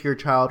giving in to your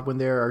child when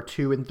there are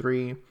 2 and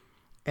 3,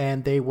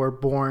 and they were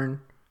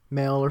born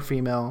male or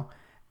female,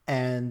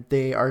 and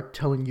they are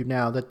telling you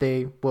now that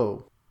they.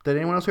 Whoa! Did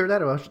anyone else hear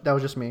that? Or that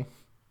was just me.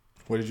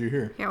 What did you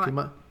hear? Hear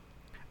what?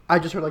 I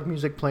just heard like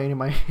music playing in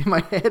my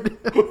head.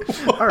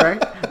 All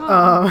right.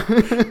 Wow.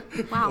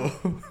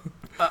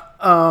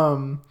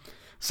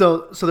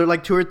 So they're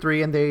like 2 or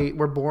 3, and they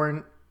were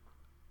born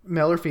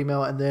male or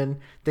female, and then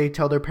they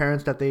tell their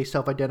parents that they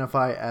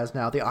self-identify as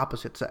now the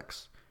opposite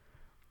sex.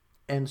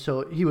 And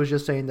so he was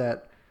just saying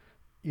that,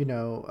 let's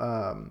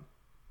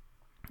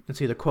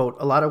see the quote: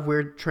 "A lot of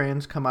weird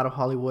trends come out of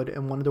Hollywood,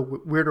 and one of the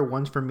weirder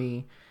ones for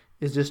me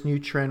is this new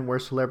trend where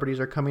celebrities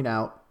are coming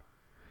out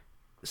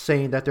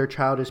saying that their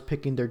child is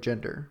picking their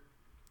gender."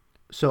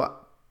 So,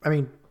 I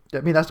mean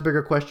that's the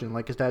bigger question.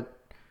 Like, is that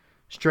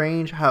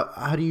strange?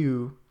 How do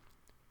you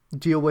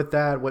deal with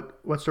that?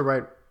 What's the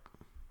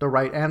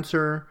right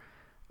answer?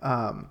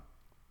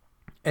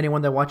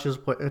 Anyone that watches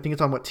I think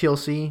it's on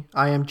TLC,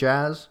 I Am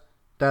Jazz,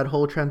 that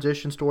whole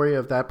transition story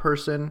of that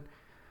person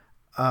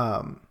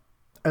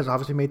has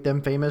obviously made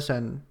them famous,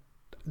 and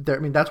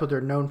that's what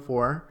they're known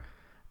for.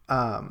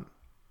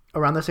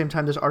 Around the same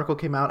time this article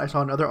came out, I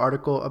saw another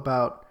article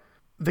about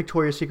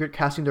Victoria's Secret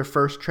casting their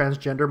first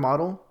transgender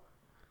model.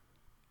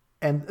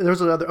 And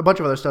there's a bunch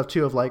of other stuff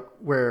too, of like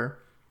where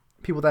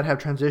people that have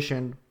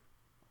transitioned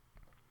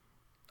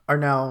are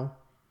now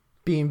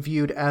being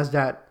viewed as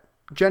that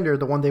gender,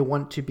 the one they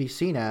want to be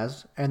seen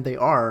as, and they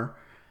are,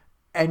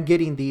 and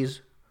getting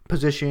these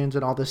positions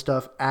and all this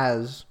stuff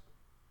as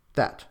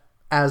that,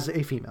 as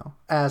a female,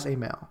 as a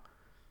male.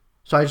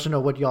 So I just don't know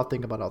what y'all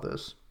think about all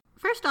this.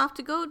 First off,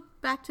 to go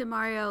back to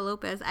Mario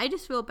Lopez, I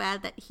just feel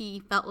bad that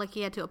he felt like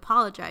he had to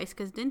apologize,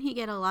 because didn't he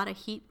get a lot of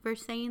heat for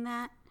saying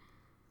that?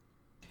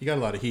 He got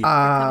a lot of heat for coming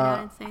out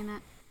and saying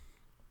that.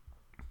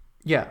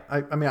 Yeah,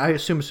 I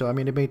assume so. I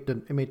mean, it made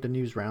the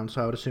news round,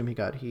 so I would assume he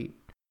got heat.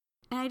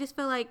 And I just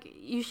feel like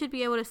you should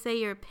be able to say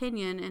your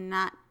opinion and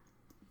not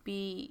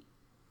be,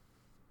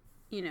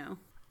 Well,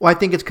 I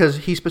think it's because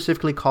he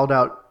specifically called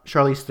out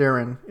Charlize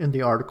Theron in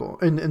the article,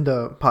 in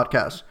the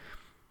podcast.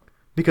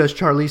 Because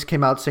Charlize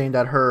came out saying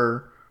that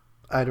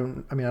I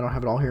don't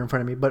have it all here in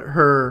front of me, but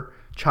her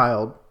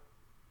child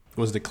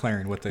was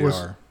declaring what they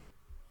are.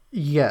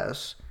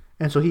 Yes.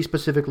 And so he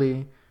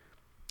specifically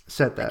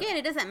said that. Again,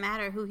 it doesn't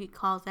matter who he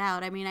calls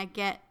out. I mean, I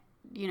get,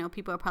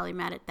 people are probably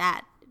mad at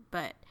that,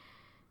 but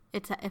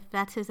if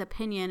that's his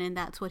opinion and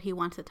that's what he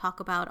wants to talk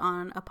about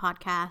on a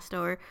podcast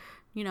or,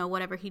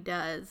 whatever he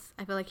does,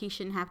 I feel like he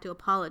shouldn't have to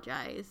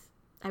apologize.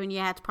 I mean,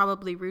 yeah, it's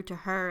probably rude to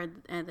her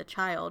and the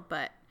child,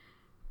 but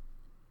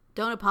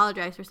don't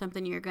apologize for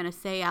something you're going to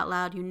say out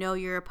loud.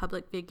 You're a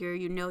public figure.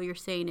 You're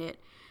saying it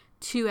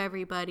to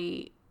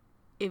everybody.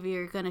 If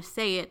you're going to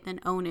say it, then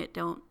own it.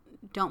 Don't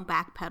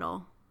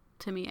backpedal,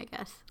 to me, I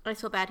guess. I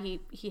feel bad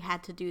he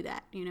had to do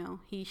that,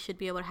 He should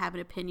be able to have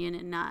an opinion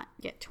and not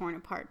get torn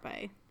apart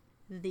by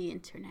the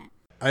internet.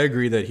 I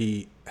agree that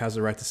he has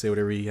the right to say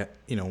whatever he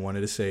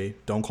wanted to say.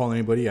 Don't call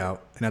anybody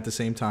out. And at the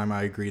same time,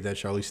 I agree that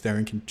Charlize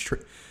Theron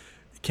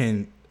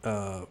can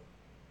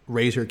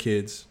raise her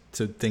kids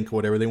to think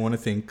whatever they want to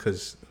think,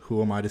 because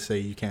who am I to say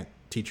you can't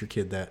teach your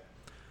kid that?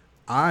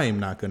 I'm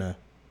not going to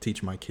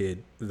teach my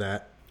kid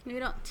that. You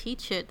don't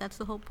teach it. That's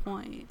the whole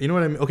point. You know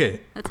what I mean?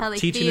 Okay. That's how they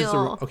teaching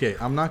feel. Okay,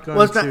 I'm not going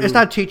to... Well, it's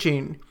not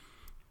teaching.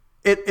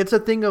 It's a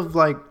thing of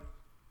like,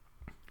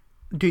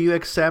 do you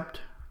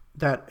accept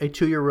that a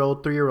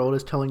 2-year-old, 3-year-old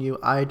is telling you,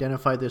 I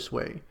identify this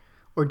way?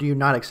 Or do you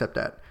not accept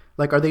that?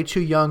 Like, are they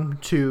too young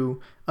to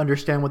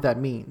understand what that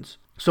means?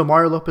 So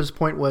Mario Lopez's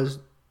point was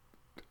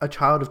a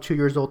child of 2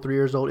 years old, 3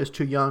 years old is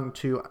too young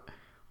to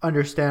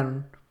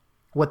understand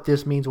what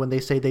this means when they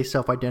say they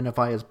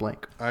self-identify as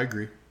blank. I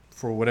agree.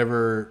 For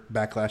whatever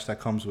backlash that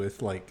comes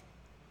with, like,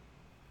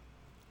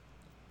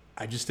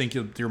 I just think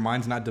your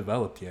mind's not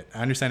developed yet. I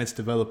understand it's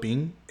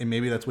developing, and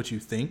maybe that's what you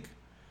think.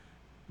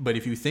 But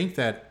if you think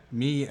that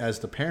me as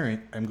the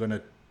parent, I'm going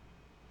to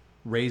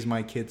raise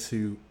my kid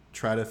to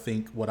try to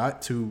think I'm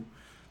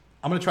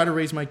going to try to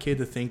raise my kid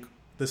to think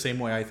the same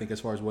way I think as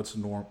far as what's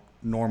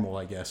normal,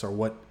 I guess, or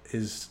what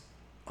is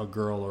a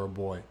girl or a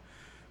boy.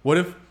 What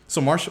if,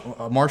 so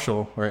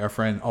Marshall, right, our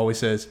friend, always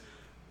says,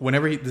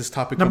 whenever this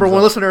topic number comes one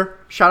up, listener,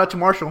 shout out to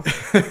Marshall.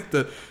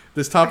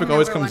 This topic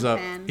always comes up.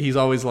 Fan. He's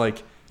always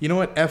like, you know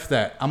what? F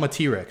that. I'm a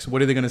T-Rex.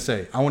 What are they going to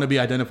say? I want to be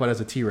identified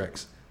as a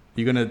T-Rex.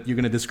 You're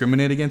gonna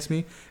discriminate against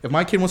me? If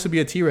my kid wants to be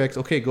a T-Rex,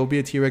 okay, go be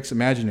a T-Rex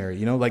imaginary.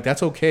 You know, like,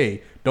 that's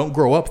okay. Don't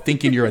grow up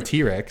thinking you're a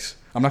T-Rex.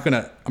 I'm not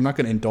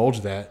gonna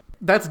indulge that.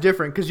 That's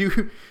different, because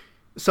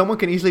someone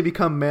can easily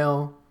become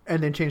male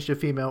and then change to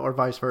female, or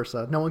vice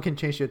versa. No one can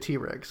change to a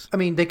T-Rex. I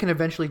mean, they can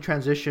eventually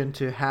transition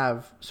to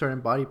have certain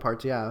body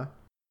parts, yeah.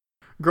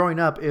 Growing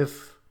up,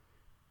 if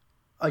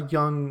a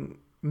young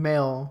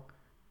male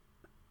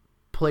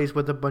plays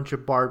with a bunch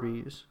of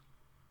Barbies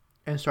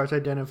and starts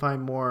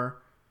identifying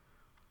more,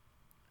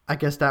 I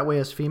guess, that way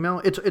as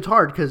female, it's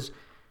hard, because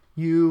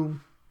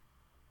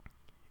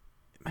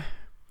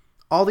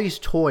all these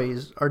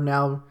toys are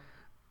now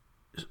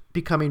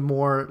becoming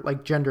more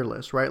like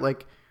genderless, right?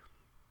 Like,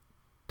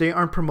 they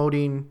aren't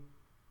promoting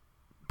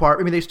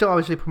I mean, they still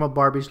obviously promote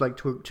Barbies like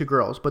to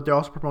girls, but they're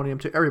also promoting them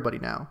to everybody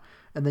now.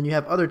 And then you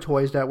have other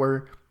toys that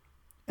were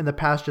in the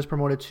past just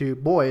promoted to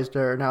boys that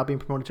are now being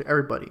promoted to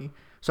everybody.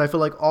 So I feel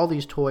like all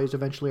these toys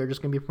eventually are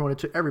just going to be promoted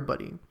to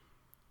everybody,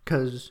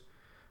 because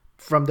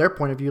from their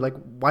point of view, like,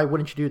 why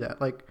wouldn't you do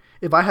that? Like,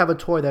 if I have a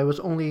toy that was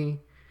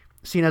only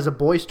seen as a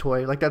boy's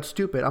toy, like, that's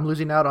stupid. I'm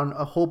losing out on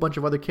a whole bunch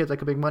of other kids I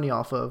could make money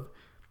off of.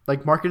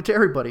 Like, market it to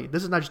everybody.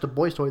 This is not just a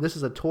boy's toy. This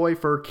is a toy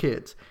for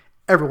kids.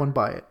 Everyone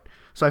buy it.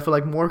 So I feel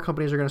like more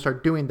companies are going to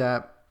start doing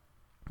that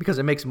because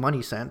it makes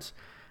money sense.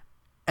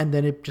 And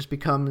then it just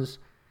becomes,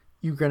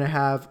 you're going to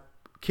have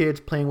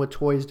kids playing with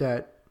toys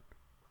that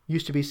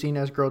used to be seen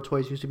as girl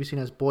toys, used to be seen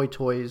as boy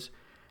toys.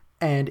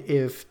 And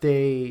if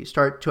they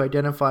start to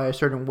identify a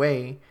certain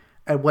way,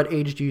 at what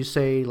age do you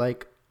say,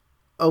 like,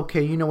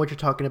 okay, you know what you're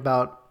talking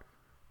about,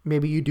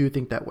 maybe you do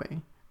think that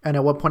way? And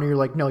at what point are you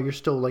like, no, you're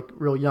still, like,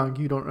 real young,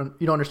 you don't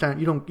understand,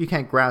 you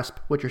can't grasp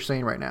what you're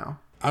saying right now?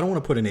 I don't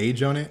want to put an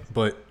age on it,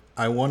 but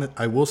I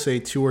will say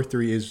 2 or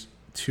 3 is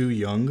too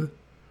young.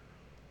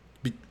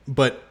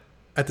 But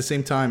at the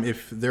same time,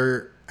 if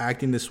they're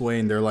acting this way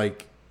and they're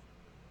like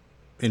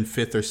in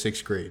 5th or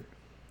 6th grade,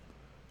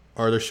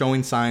 or they're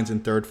showing signs in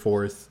 3rd,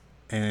 4th,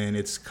 and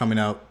it's coming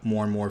out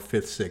more and more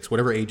 5th, 6th,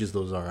 whatever ages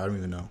those are, I don't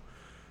even know.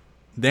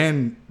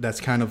 Then that's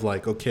kind of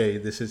like, okay,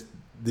 this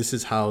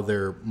is how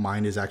their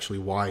mind is actually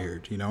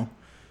wired, you know?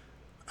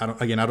 I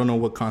don't know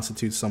what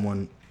constitutes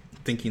someone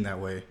thinking that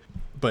way,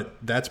 but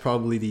that's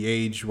probably the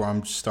age where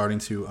I'm starting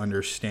to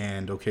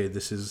understand, okay,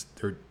 this is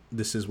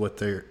what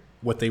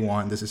they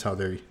want, this is how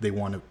they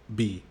want to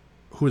be,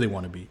 who they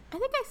want to be. I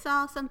think I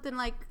saw something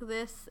like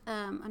this,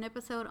 an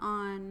episode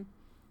on,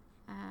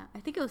 I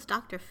think it was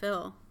Dr.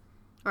 Phil,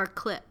 or a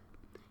clip,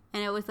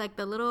 and it was like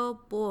the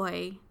little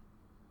boy,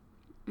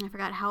 I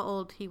forgot how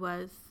old he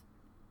was,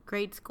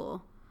 grade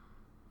school,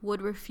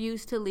 would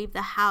refuse to leave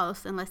the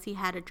house unless he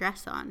had a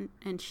dress on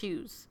and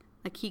shoes.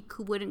 Like, he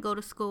wouldn't go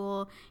to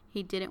school.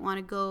 He didn't want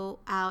to go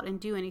out and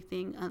do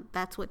anything.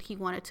 That's what he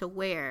wanted to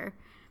wear.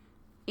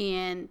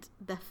 And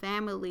the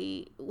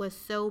family was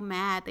so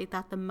mad. They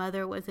thought the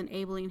mother was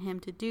enabling him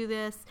to do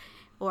this,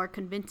 or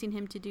convincing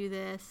him to do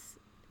this,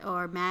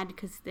 or mad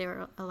because they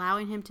were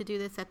allowing him to do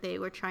this, that they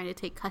were trying to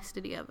take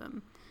custody of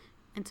him.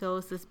 And so it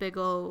was this big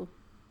old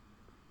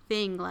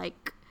thing,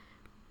 like,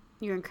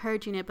 you're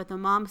encouraging it, but the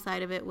mom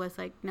side of it was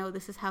like, no,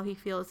 this is how he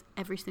feels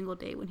every single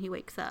day when he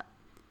wakes up.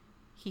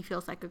 He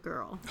feels like a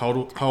girl.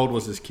 How old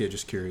was this kid?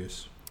 Just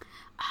curious.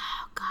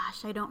 Oh,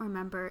 gosh, I don't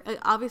remember.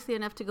 Obviously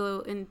enough to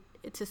go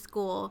into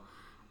school.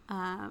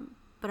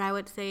 But I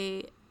would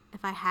say,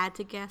 if I had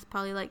to guess,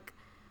 probably like,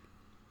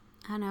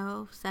 I don't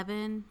know,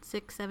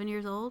 6, 7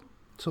 years old.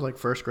 So like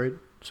 1st grade,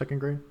 2nd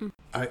grade? Mm-hmm.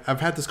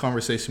 I've had this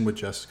conversation with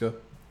Jessica,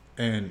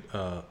 and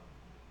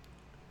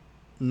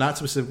not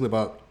specifically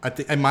about, I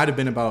think it might have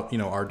been about,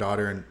 our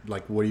daughter and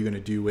like, what are you going to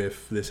do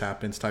if this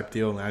happens type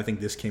deal. And I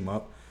think this came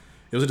up.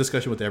 it was a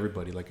discussion with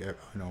everybody, like,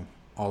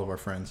 all of our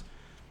friends.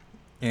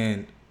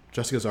 And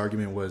Jessica's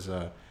argument was,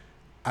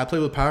 I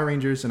played with Power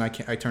Rangers and I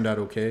turned out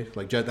okay.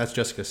 Like, that's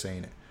Jessica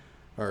saying it,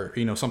 or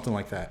something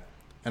like that.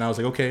 And I was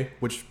like, okay,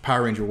 which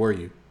Power Ranger were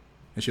you?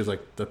 And she was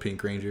like, the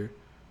Pink Ranger.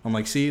 I'm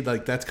like, see,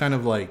 like, that's kind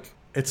of like,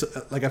 it's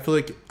like, I feel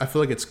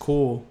like it's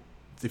cool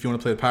if you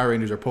want to play the Power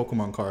Rangers or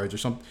Pokemon cards or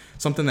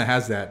something that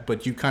has that,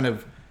 but you kind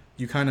of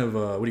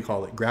what do you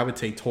call it,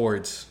 gravitate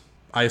towards,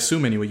 I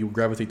assume anyway, you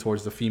gravitate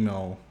towards the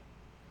female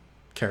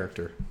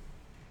character.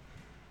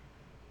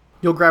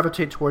 You'll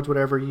gravitate towards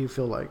whatever you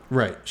feel like.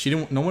 Right.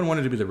 No one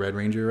wanted to be the Red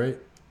Ranger, right?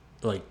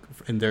 Like,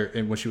 and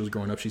when she was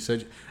growing up, she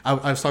said, I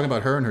was talking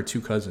about her and her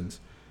two cousins,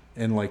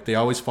 and like, they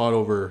always fought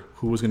over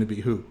who was going to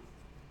be who.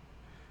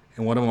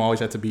 And one of them always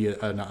had to be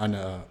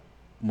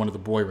one of the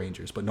Boy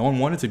Rangers, but no one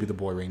wanted to be the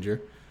Boy Ranger.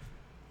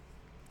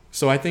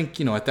 So I think,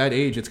 at that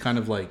age, it's kind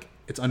of like,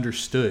 it's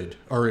understood,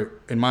 or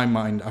in my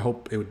mind, I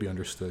hope it would be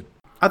understood.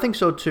 I think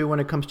so too, when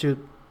it comes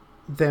to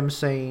them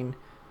saying,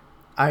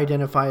 I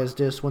identify as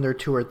this when they're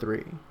 2 or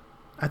 3.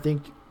 I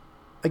think,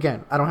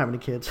 again, I don't have any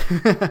kids.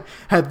 I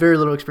have very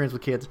little experience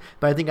with kids,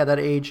 but I think at that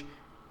age,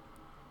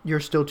 you're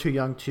still too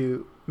young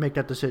to make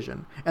that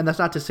decision. And that's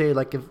not to say,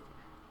 like, if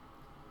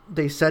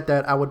they said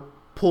that, I would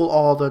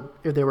pull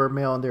if they were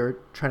male and they were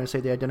trying to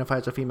say they identify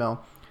as a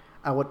female,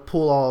 I would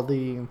pull all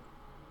the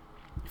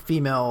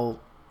female,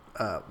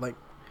 like,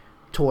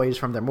 toys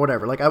from them,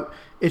 whatever. Like,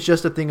 it's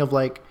just a thing of,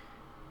 like,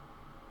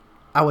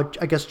 I would,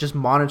 I guess, just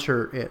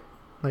monitor it.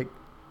 Like,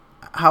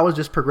 how is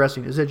this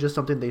progressing? Is it just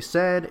something they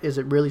said? Is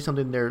it really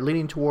something they're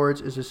leaning towards?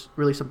 Is this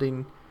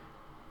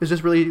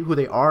really who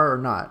they are or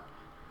not?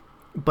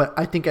 But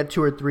I think at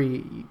 2 or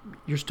 3,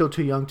 you're still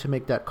too young to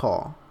make that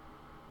call.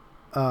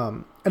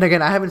 And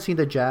again, I haven't seen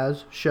the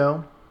Jazz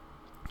show,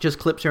 just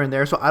clips here and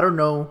there, so I don't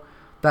know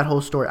that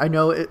whole story. I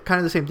know it kind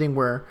of the same thing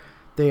where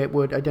they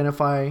would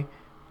identify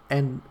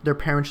and their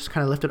parents just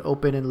kind of left it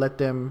open and let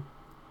them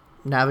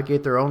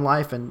navigate their own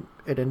life, and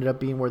it ended up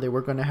being where they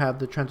were going to have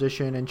the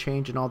transition and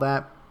change and all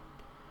that.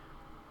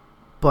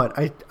 But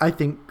I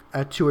think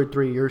at 2 or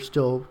 3, you're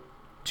still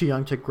too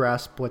young to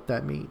grasp what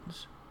that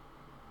means.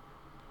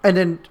 And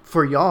then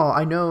for y'all,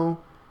 I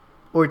know,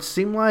 or it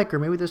seemed like, or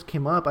maybe this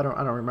came up, I don't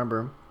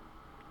remember,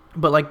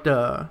 but like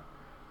the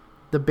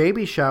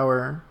baby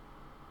shower,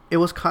 it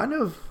was kind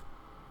of,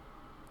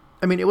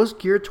 I mean, it was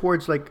geared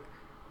towards like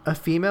a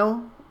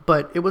female,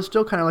 but it was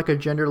still kind of like a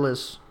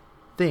genderless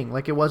thing.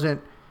 Like, it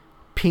wasn't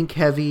pink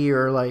heavy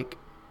or like,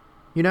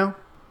 Yeah,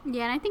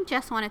 and I think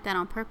Jess wanted that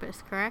on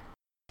purpose, correct?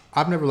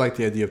 I've never liked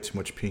the idea of too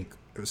much pink.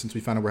 Since we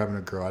found out we're having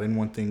a girl, I didn't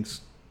want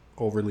things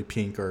overly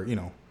pink or,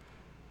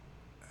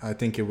 I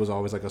think it was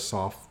always like a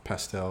soft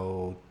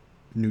pastel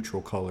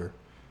neutral color.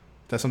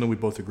 That's something we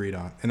both agreed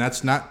on. And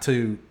that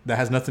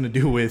has nothing to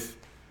do with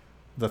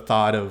the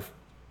thought of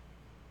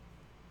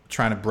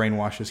trying to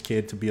brainwash this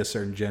kid to be a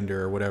certain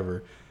gender or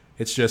whatever.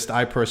 It's just,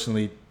 I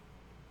personally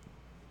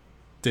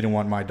didn't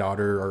want my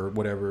daughter or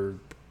whatever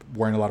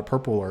wearing a lot of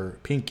purple or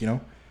pink,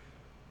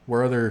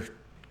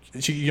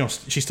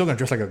 she's still gonna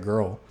dress like a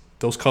girl.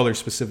 Those colors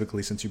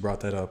specifically, since you brought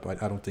that up,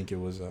 I don't think it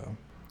was.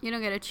 You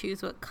don't get to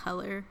choose what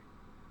color.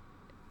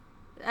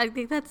 I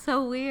think that's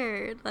so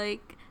weird.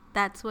 Like,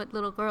 that's what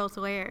little girls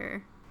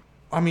wear.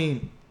 I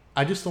mean,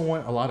 I just don't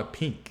want a lot of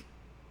pink.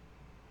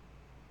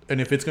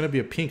 And if it's gonna be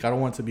a pink, I don't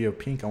want it to be a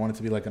pink. I want it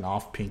to be like an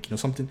off pink,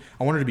 something.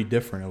 I want it to be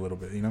different a little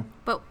bit,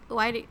 But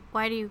why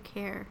do you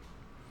care?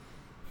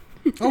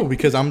 Oh,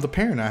 because I'm the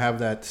parent. I have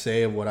that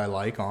say of what I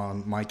like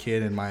on my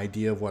kid and my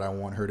idea of what I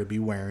want her to be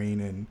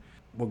wearing and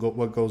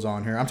what goes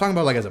on here. I'm talking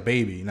about like as a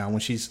baby. Now, when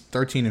she's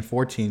 13 and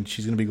 14,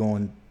 she's going to be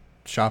going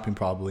shopping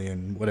probably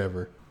and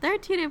whatever.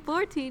 13 and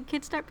 14?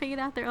 Kids start picking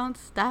out their own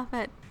stuff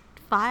at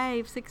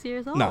 5, 6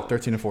 years old. No,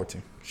 13 and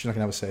 14. She's not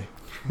going to have a say.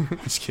 I'm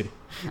just kidding.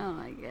 Oh,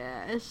 my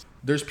gosh.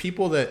 There's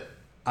people that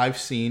I've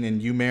seen,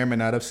 and you may or may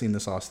not have seen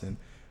this, Austin,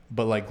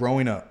 but like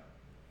growing up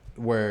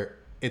where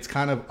it's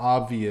kind of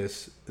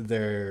obvious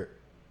they're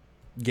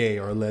gay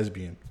or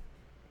lesbian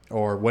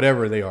or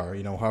whatever they are,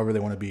 however they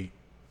want to be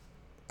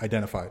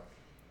identified.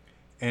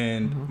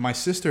 And my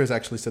sister has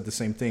actually said the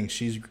same thing.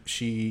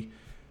 She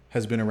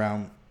has been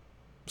around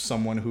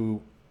someone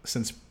who,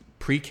 since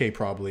pre-K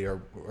probably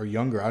or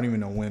younger, I don't even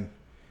know when,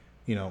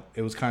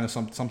 it was kind of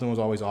something was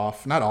always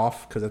off. Not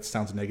off because that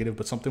sounds negative,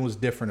 but something was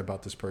different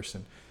about this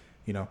person,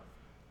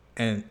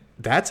 And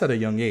that's at a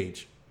young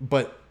age.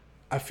 But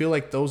I feel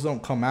like those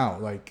don't come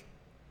out like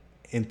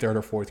in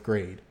 3rd or 4th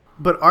grade.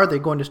 But are they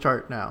going to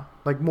start now?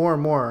 Like, more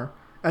and more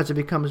as it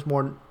becomes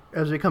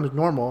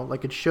normal,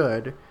 like it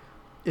should,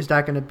 is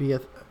that going to be a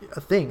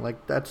thing?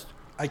 Like, that's...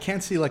 I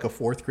can't see like a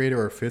 4th grader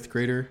or a 5th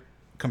grader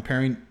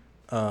comparing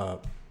our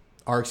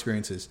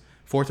experiences.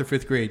 4th or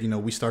 5th grade,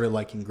 we started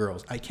liking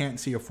girls. I can't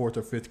see a 4th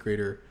or 5th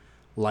grader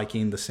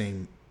liking the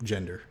same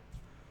gender.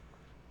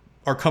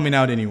 Or coming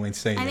out anyway and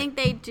saying I think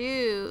they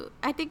do.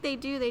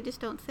 They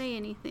just don't say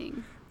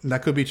anything.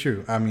 That could be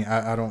true. I mean,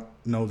 I don't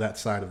know that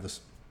side of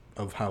this,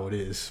 of how it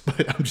is,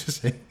 but I'm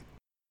just saying.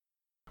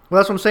 Well,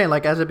 that's what I'm saying.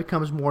 Like, as it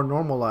becomes more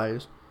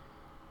normalized,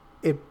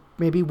 it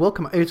maybe will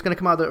come. It's going to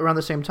come out around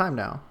the same time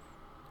now,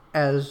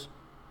 as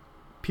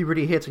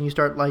puberty hits and you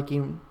start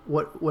liking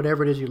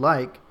whatever it is you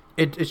like.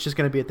 It's just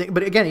going to be a thing.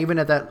 But again, even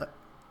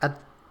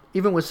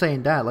even with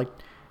saying that, like,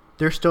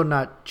 they're still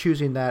not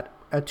choosing that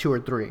at 2 or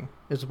 3.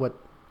 Is what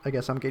I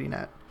guess I'm getting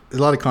at. There's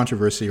a lot of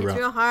controversy around. It's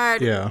real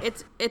hard. Yeah.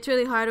 It's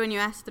really hard when you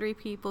ask 3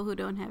 people who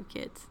don't have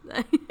kids.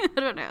 I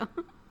don't know.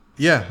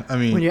 Yeah, I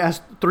mean, when you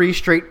ask 3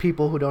 straight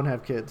people who don't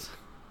have kids.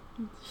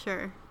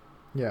 Sure.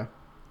 Yeah.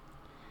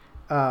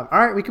 All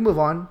right, we can move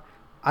on.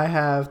 I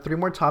have 3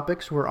 more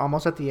topics. We're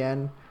almost at the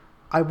end.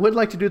 I would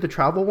like to do the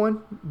travel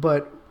one,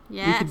 but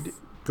yes.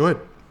 Go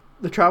ahead.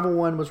 The travel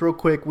one was real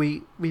quick.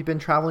 We've been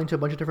traveling to a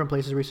bunch of different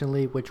places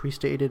recently, which we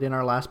stated in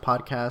our last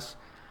podcast.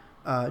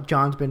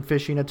 John's been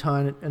fishing a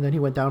ton, and then he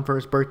went down for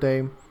his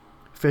birthday,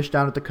 fished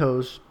down at the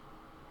coast.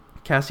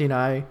 Cassie and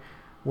I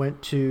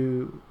went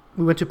to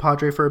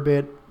Padre for a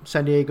bit,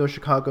 San Diego,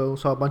 Chicago,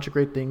 saw a bunch of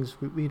great things.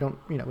 We don't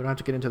have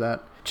to get into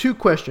that. 2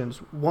 questions.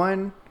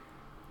 One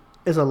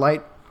is a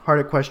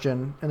light-hearted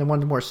question, and then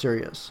one's more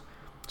serious.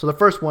 So the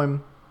first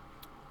one,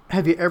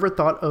 have you ever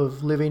thought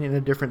of living in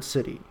a different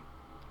city?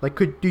 Like,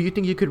 do you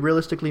think you could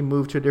realistically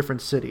move to a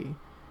different city?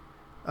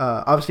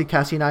 Obviously,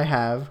 Cassie and I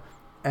have,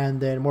 and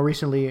then more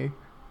recently,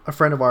 a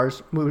friend of ours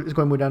is going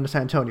to move down to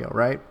San Antonio,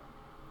 right?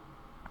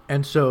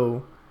 And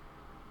so,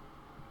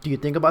 do you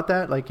think about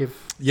that? Like,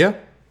 if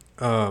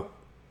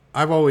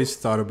I've always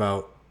thought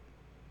about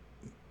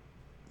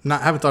I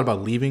haven't thought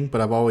about leaving,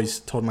 but I've always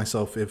told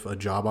myself if a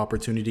job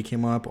opportunity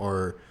came up,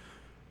 or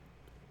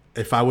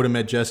if I would have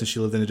met Jess and she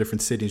lived in a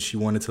different city and she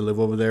wanted to live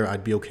over there,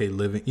 I'd be okay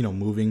living,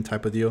 moving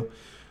type of deal.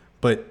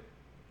 But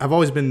I've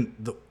always been,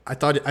 I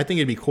think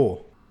it'd be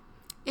cool.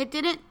 It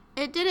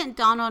didn't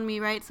dawn on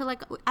me, right? So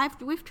like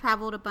we've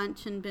traveled a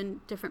bunch and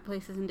been different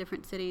places in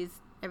different cities.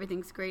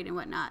 Everything's great and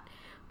whatnot.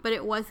 But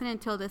it wasn't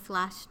until this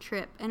last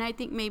trip. And I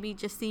think maybe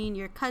just seeing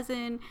your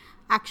cousin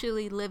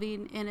actually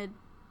living in a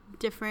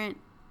different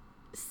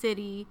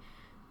city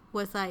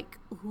was like,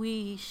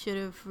 we should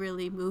have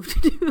really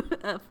moved to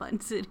a fun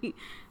city.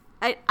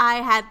 I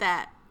had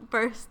that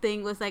first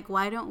thing was like,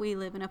 why don't we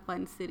live in a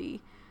fun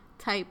city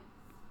type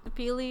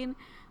feeling?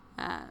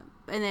 And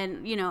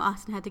then,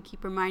 Austin had to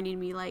keep reminding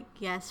me, like,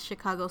 yes,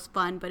 Chicago's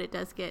fun, but it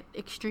does get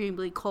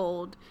extremely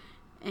cold,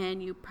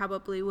 and you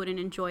probably wouldn't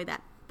enjoy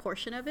that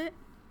portion of it.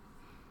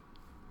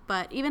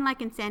 But even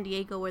like in San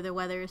Diego, where the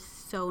weather is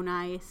so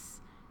nice,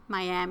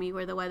 Miami,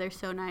 where the weather's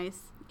so nice,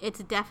 it's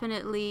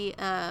definitely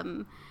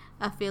a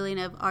feeling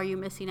of, are you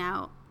missing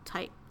out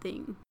type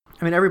thing.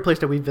 I mean, every place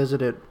that we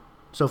visited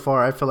so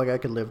far, I feel like I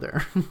could live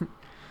there.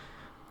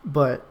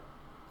 But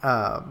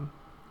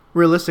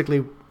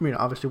realistically,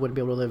 obviously wouldn't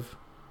be able to live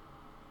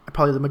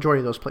probably the majority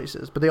of those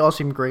places. But they all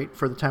seem great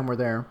for the time we're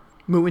there.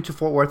 Moving to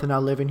Fort Worth and now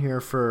living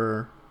here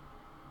for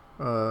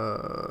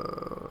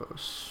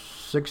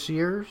 6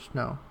 years?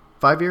 No.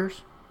 5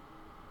 years?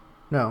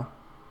 No.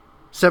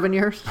 7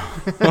 years?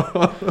 Yep,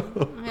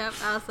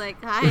 I was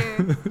like,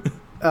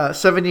 higher.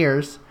 7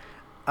 years.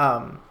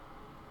 I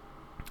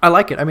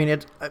like it. I mean,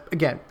 it's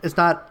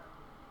not,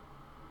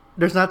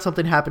 there's not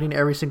something happening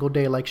every single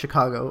day like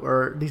Chicago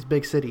or these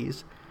big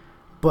cities,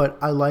 but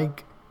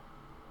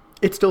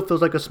it still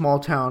feels like a small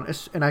town,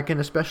 and I can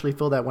especially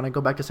feel that when I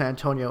go back to San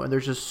Antonio and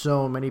there's just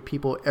so many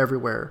people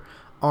everywhere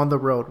on the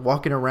road,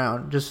 walking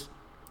around, just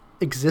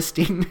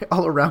existing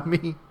all around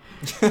me.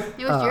 It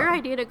was your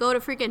idea to go to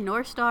freaking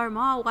North Star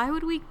Mall. Why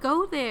would we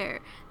go there?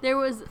 There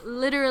was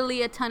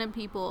literally a ton of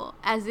people,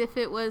 as if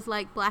it was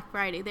like Black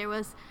Friday. There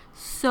was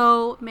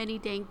so many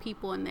dang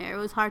people in there. It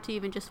was hard to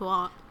even just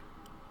walk.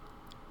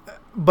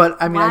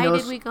 But I mean, why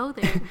did we go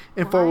there?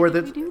 In Fort Worth,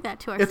 we do that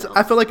to ourselves?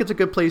 I feel like it's a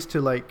good place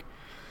to like.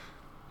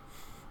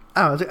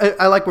 I don't know.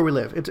 I like where we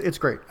live. It's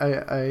great.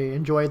 I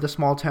enjoy the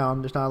small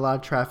town. There's not a lot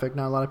of traffic,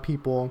 not a lot of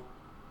people.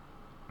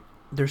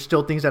 There's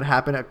still things that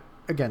happen.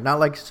 Again, not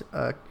like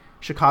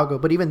Chicago,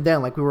 but even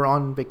then, like we were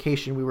on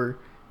vacation, we were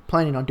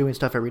planning on doing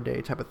stuff every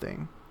day, type of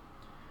thing.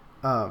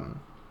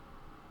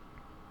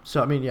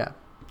 So I mean, yeah,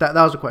 that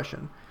was a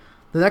question.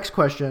 The next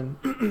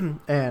question,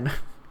 and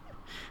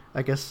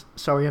I guess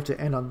sorry, you have to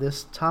end on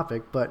this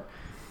topic, but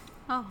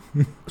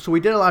so we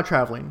did a lot of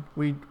traveling.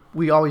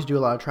 We always do a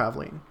lot of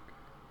traveling.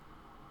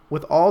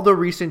 With all the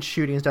recent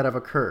shootings that have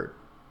occurred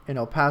in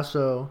El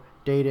Paso,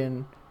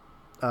 Dayton,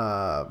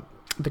 the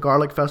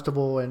Garlic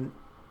Festival, and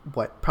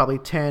probably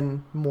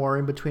 10 more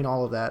in between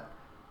all of that,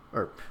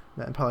 or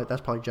that's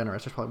probably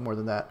generous. There's probably more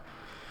than that.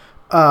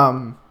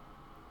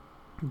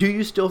 Do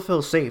you still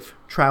feel safe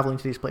traveling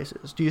to these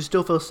places? Do you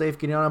still feel safe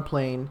getting on a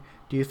plane?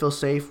 Do you feel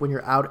safe when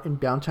you're out in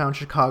downtown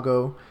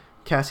Chicago?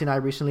 Cassie and I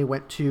recently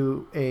went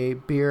to a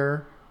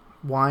beer,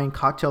 wine,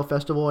 cocktail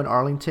festival in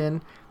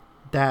Arlington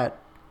that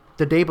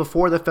the day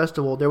before the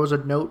festival, there was a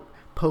note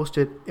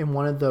posted in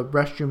one of the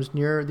restrooms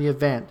near the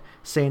event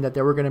saying that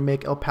they were going to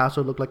make El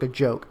Paso look like a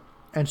joke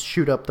and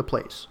shoot up the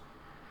place.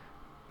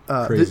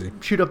 Crazy.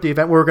 Shoot up the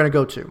event we were going to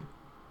go to.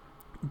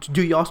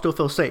 Do y'all still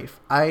feel safe?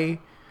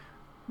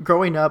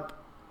 Growing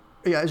up,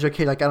 as a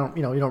kid, like, you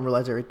don't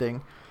realize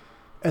everything.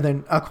 And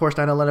then, of course,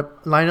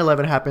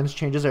 9/11 happens,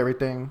 changes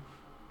everything.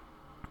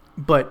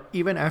 But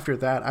even after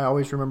that, I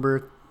always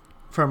remember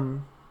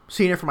from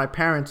seeing it from my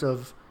parents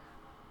of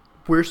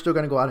we're still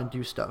going to go out and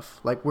do stuff.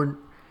 Like we're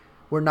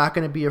not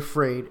going to be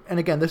afraid. And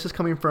again, this is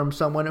coming from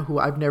someone who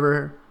I've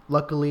never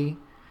luckily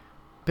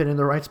been in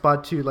the right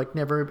spot to, like,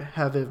 never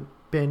have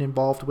been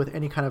involved with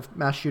any kind of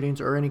mass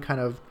shootings or any kind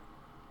of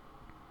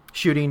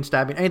shooting,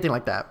 stabbing, anything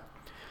like that.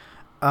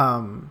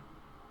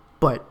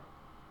 But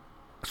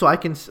so I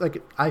can,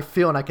 like, I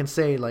feel and I can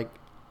say, like,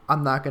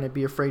 I'm not going to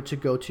be afraid to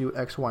go to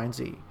X, Y, and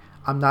Z.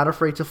 I'm not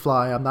afraid to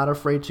fly. I'm not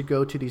afraid to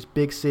go to these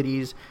big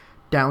cities,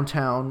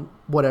 downtown,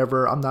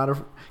 whatever.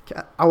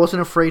 I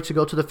wasn't afraid to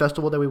go to the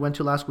festival that we went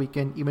to last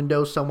weekend, even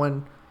though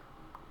someone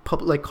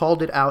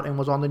called it out and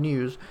was on the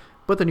news.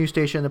 But the news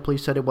station, the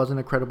police said it wasn't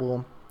a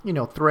credible,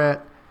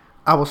 threat.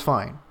 I was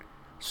fine.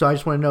 So I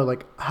just want to know,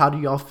 like, how do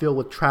y'all feel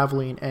with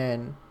traveling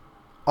and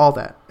all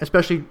that?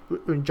 Especially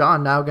when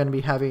John now going to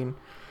be having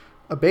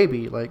a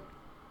baby. Like,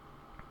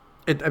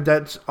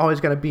 that's always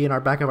going to be in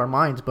our back of our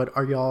minds. But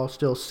are y'all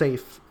still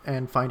safe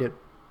and find it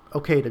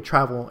okay to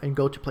travel and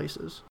go to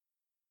places?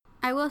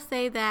 I will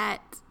say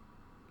that,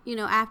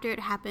 after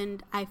it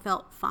happened, I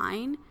felt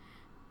fine.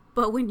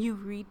 But when you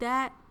read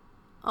that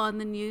on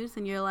the news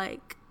and you're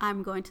like,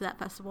 I'm going to that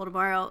festival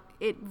tomorrow,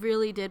 it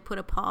really did put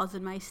a pause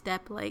in my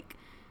step. Like,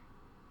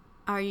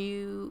 are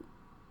you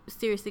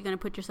seriously going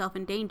to put yourself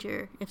in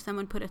danger if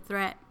someone put a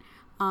threat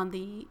on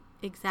the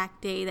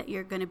exact day that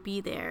you're going to be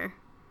there,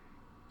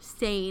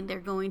 saying they're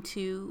going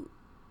to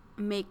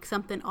make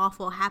something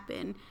awful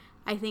happen?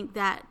 I think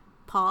that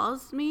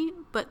paused me,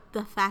 but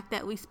the fact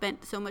that we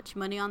spent so much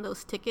money on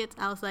those tickets,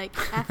 I was like,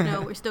 F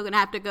no, we're still going to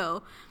have to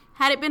go.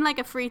 Had it been like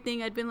a free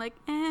thing, I'd been like,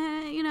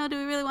 do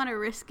we really want to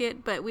risk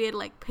it? But we had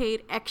like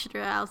paid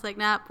extra. I was like,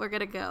 nah, we're going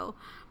to go.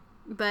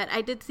 But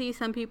I did see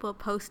some people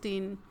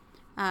posting,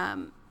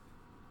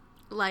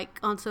 like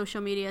on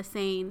social media,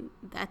 saying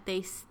that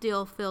they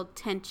still feel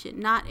tension,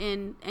 not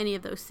in any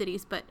of those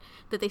cities, but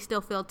that they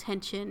still feel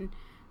tension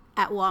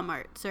at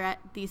Walmarts or at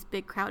these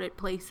big crowded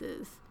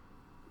places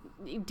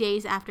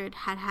days after it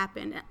had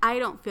happened. I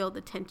don't feel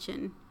the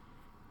tension.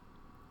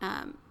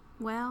 I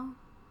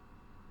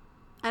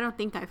don't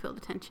think I feel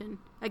the tension.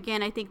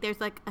 Again, I think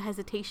there's like a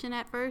hesitation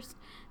at first,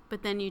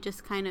 but then you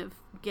just kind of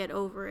get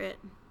over it,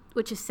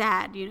 which is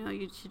sad.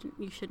 You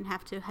shouldn't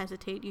have to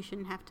hesitate. You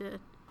shouldn't have to.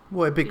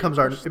 Well, it becomes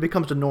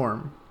the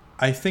norm.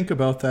 I think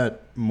about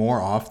that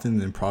more often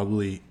than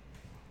probably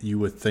you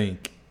would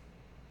think,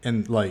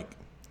 and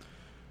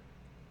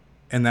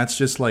that's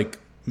just like,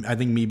 I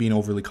think me being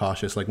overly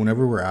cautious. Like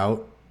whenever we're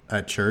out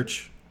at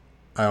church,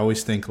 I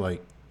always think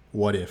like,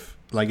 what if?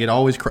 Like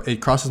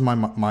it crosses my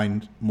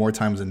mind more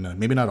times than none.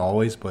 Maybe not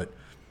always, but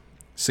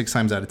 6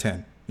 times out of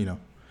 10,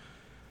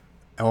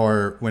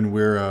 Or when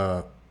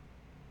we're,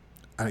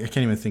 I can't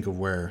even think of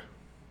where.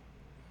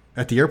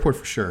 At the airport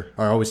for sure.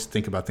 I always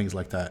think about things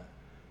like that.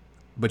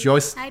 But you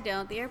always. I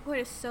don't. The airport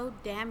is so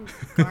damn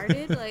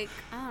guarded. Like,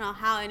 I don't know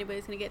how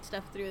anybody's gonna get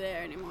stuff through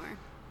there anymore.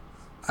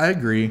 I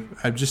agree.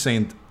 I'm just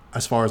saying,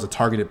 as far as a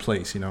targeted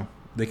place,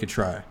 they could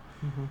try.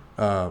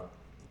 Mm-hmm.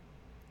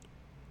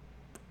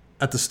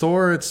 At the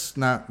store, it's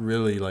not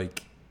really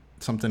like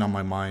something on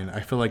my mind.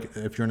 I feel like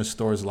if you're in a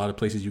store, there's a lot of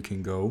places you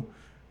can go.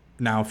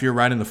 Now, if you're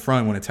right in the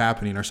front when it's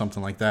happening or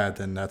something like that,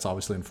 then that's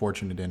obviously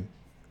unfortunate, and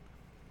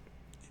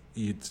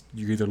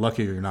you're either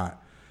lucky or you're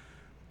not.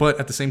 But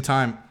at the same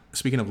time,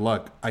 speaking of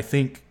luck, I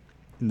think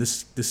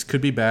this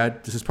could be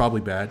bad. This is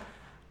probably bad.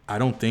 I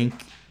don't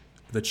think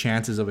the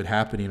chances of it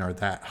happening are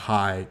that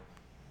high.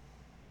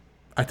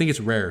 I think it's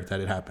rare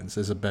that it happens,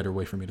 is a better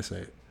way for me to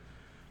say it.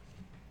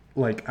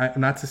 Like,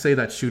 not to say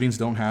that shootings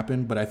don't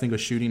happen, but I think a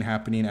shooting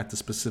happening at the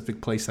specific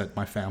place that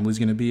my family's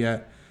going to be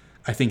at,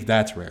 I think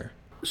that's rare.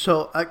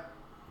 So I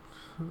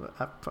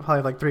probably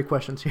have like 3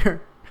 questions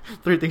here,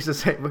 3 things to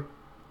say.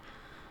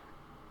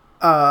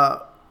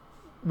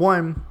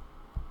 One,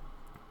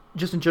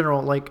 just in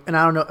general, like, and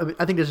I don't know,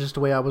 I think this is just the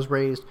way I was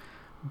raised,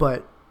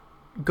 but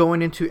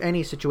going into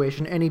any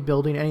situation, any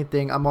building,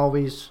 anything,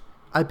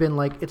 I've been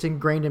like, it's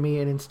ingrained in me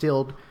and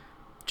instilled,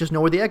 just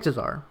know where the exits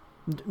are.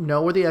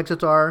 Know where the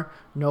exits are,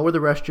 know where the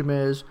restroom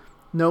is,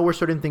 know where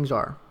certain things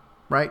are,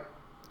 right?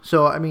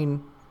 So, I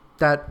mean,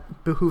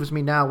 that behooves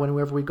me now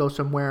whenever we go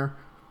somewhere.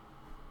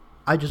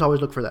 I just always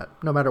look for that,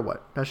 no matter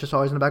what. That's just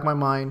always in the back of my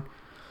mind.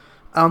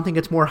 I don't think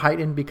it's more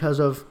heightened because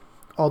of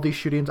all these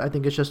shootings. I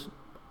think it's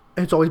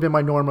always been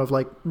my norm of,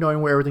 like,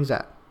 knowing where everything's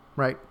at,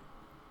 right?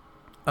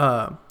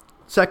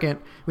 Second,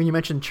 when you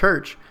mentioned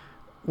church,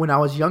 when I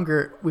was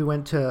younger, we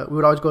would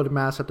always go to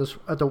mass at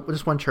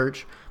this one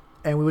church,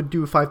 and we would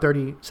do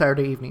 5:30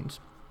 Saturday evenings.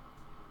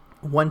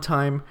 One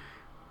time,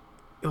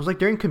 it was like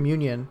during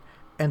communion,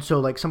 and so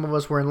like some of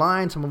us were in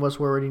line, some of us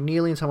were already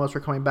kneeling, some of us were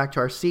coming back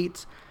to our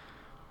seats.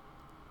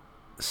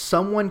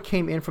 Someone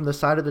came in from the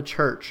side of the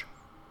church,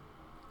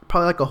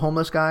 probably like a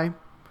homeless guy,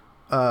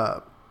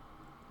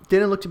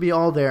 didn't look to be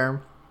all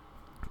there,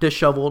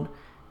 disheveled,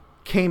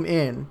 came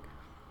in,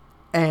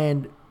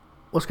 and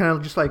was kind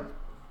of just like,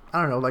 I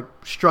don't know, like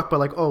struck by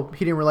like, oh,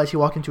 he didn't realize he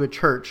walked into a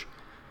church,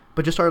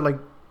 but just started like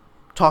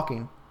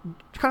talking,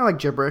 kind of like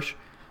gibberish.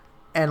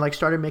 and like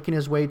started making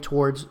his way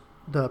towards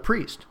the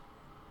priest.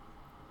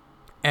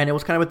 And it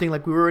was kind of a thing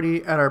like we were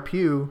already at our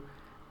pew,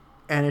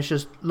 and it's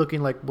just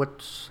looking like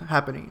what's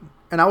happening.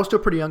 And I was still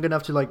pretty young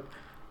enough to like,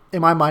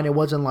 in my mind, it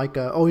wasn't like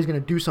oh, he's gonna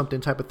do something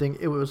type of thing.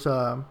 It was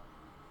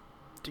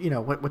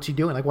what's he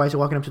doing? Like, why is he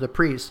walking up to the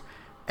priest?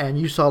 And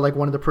you saw like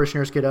one of the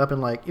parishioners get up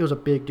and like he was a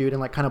big dude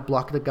and like kind of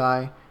block the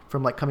guy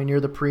from like coming near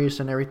the priest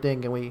and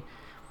everything. And we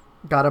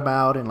got him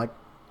out, and like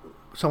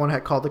someone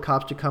had called the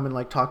cops to come and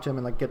like talk to him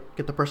and like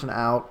get the person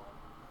out.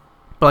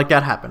 But like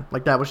that happened.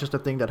 Like that was just a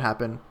thing that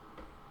happened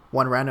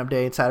one random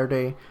day,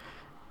 Saturday,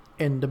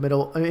 in the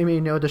middle. I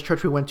mean, this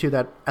church we went to,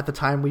 that at the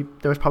time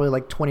there was probably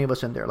like 20 of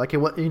us in there. Like it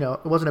was,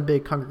 it wasn't a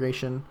big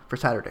congregation for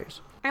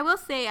Saturdays. I will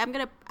say I'm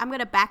gonna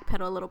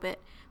backpedal a little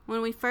bit.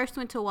 When we first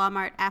went to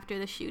Walmart after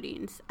the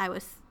shootings, I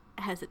was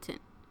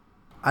hesitant.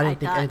 I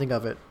didn't think anything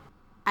of it.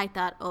 I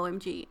thought,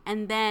 OMG.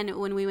 And then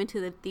when we went to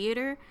the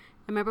theater,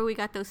 I remember we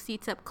got those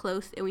seats up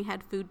close and we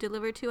had food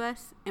delivered to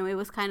us, and it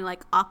was kind of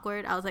like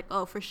awkward. I was like,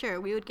 oh, for sure,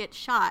 we would get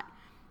shot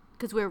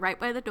because we were right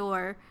by the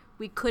door.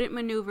 We couldn't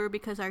maneuver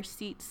because our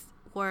seats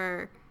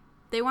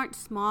they weren't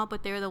small,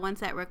 but they were the ones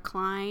that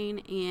recline,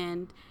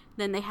 and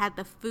then they had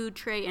the food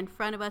tray in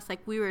front of us. Like,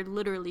 we were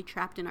literally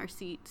trapped in our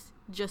seats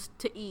just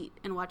to eat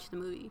and watch the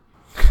movie.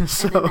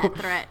 So, and then that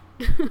threat.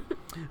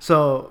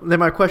 So then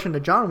my question to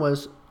John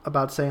was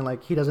about saying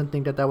like he doesn't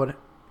think that would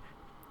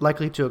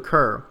likely to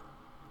occur.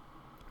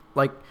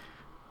 Like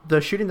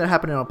the shooting that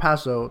happened in El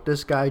Paso,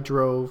 this guy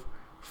drove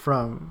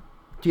from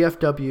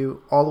DFW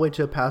all the way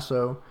to El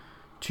Paso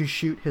to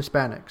shoot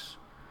Hispanics.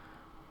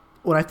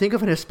 When I think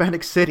of an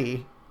Hispanic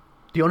city,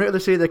 the only other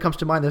city that comes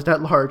to mind that's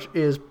that large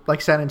is like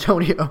San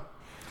Antonio.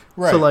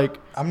 Right. So like,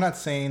 I'm not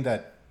saying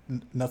that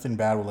nothing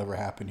bad will ever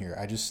happen here.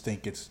 I just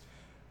think it's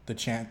the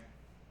chance.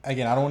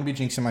 Again, I don't want to be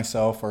jinxing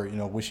myself or,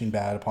 wishing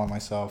bad upon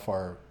myself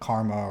or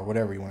karma or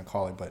whatever you want to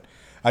call it. But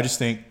I just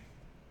think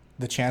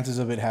the chances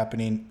of it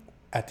happening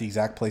at the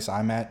exact place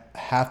I'm at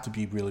have to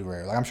be really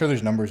rare. Like, I'm sure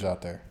there's numbers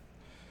out there.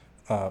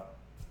 But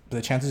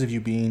the chances of you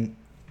being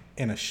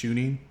in a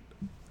shooting,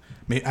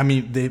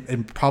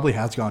 it probably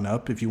has gone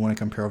up if you want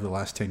to compare over the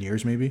last 10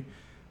 years maybe.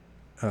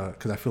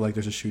 Because I feel like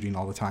there's a shooting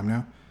all the time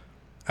now.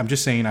 I'm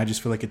just saying, I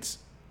just feel like it's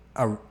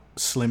a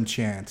slim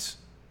chance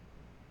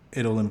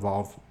it'll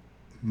involve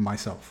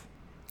myself.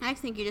 I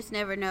think you just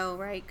never know,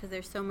 right? Because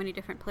there's so many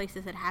different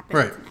places it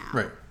happens now.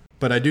 Right.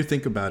 But I do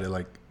think about it,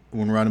 like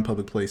when we're out in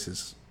public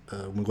places,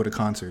 when we go to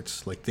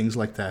concerts, like things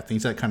like that,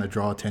 things that kind of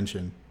draw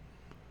attention.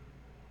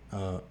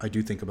 I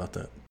do think about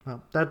that.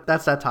 Well,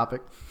 that's that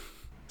topic.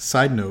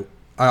 Side note,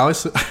 I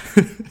always, I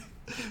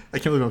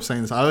can't believe I'm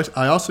saying this.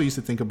 I also used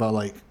to think about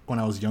like when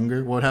I was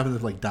younger, what would happen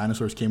if like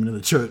dinosaurs came into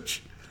the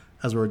church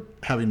as we're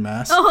having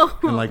mass,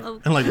 and like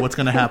what's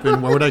gonna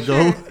happen? Where would I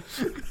go?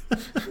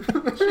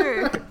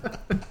 Sure.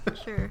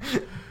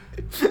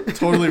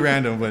 Totally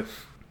random, but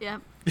yeah.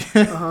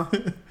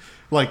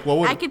 Like what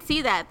would I could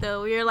see that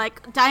though? You're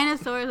like,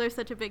 dinosaurs are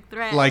such a big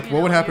threat. Like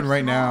what would happen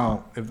right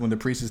now when the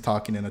priest is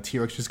talking and a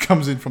T-Rex just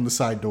comes in from the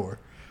side door?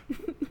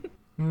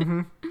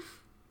 Mm-hmm.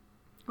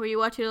 Were you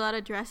watching a lot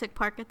of Jurassic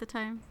Park at the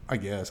time? I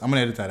guess I'm gonna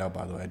edit that out.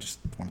 By the way, I just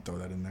want to throw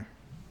that in there.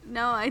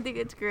 No, I think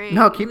it's great.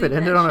 No, keep it.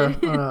 End it on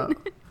a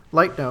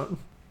light note.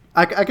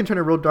 I can turn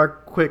it real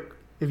dark quick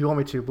if you want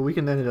me to, but we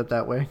can end it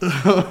that way.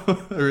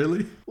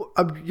 Really?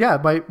 Yeah,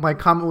 my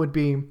comment would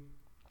be,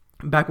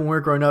 back when we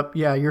were growing up,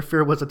 yeah, your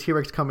fear was a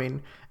T-Rex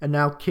coming, and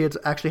now kids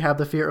actually have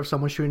the fear of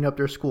someone shooting up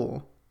their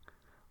school.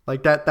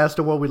 Like that's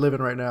the world we live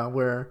in right now,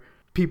 where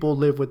people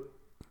live with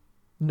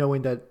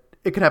knowing that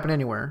it could happen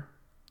anywhere.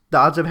 The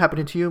odds of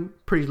happening to you,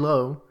 pretty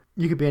low.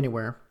 You could be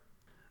anywhere.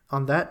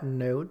 On that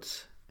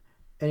note,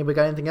 anybody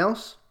got anything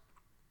else?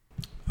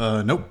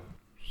 Nope.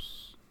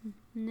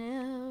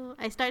 No.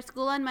 I start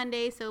school on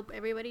Monday, so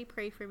everybody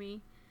pray for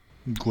me.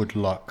 Good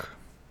luck.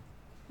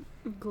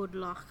 Good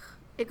luck.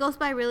 It goes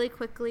by really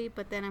quickly,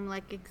 but then I'm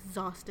like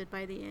exhausted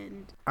by the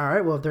end. All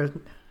right. Well, if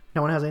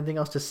no one has anything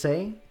else to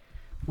say,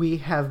 we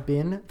have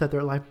been the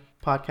Third Life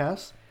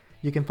Podcast.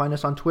 You can find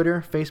us on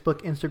Twitter,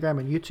 Facebook, Instagram,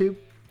 and YouTube.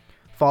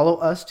 Follow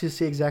us to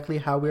see exactly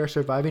how we are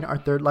surviving our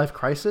third life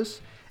crisis.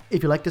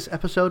 If you like this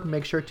episode,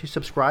 make sure to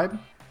subscribe,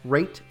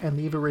 rate, and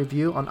leave a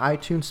review on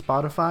iTunes,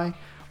 Spotify,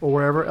 or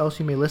wherever else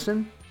you may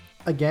listen.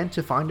 Again,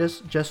 to find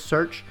us, just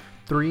search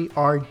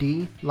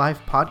 3RD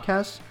Life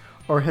Podcast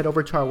or head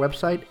over to our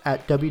website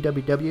at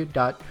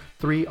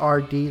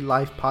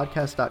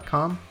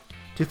www.3rdlifepodcast.com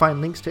to find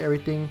links to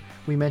everything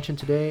we mentioned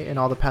today and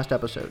all the past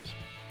episodes.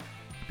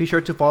 Be sure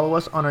to follow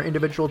us on our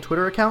individual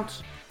Twitter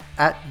accounts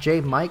at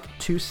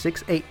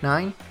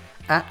jmike2689,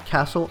 at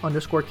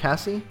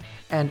castle_cassie,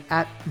 and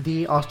at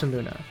the Austin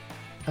Luna.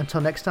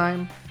 Until next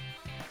time,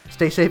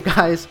 stay safe,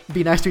 guys.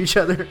 Be nice to each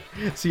other.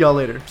 See y'all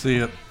later. See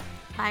ya.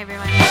 Bye,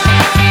 everyone.